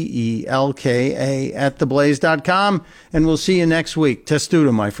 MOPELKA at theblaze.com. And we'll see you next week.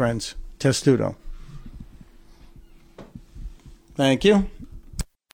 Testudo, my friends. Testudo. Thank you.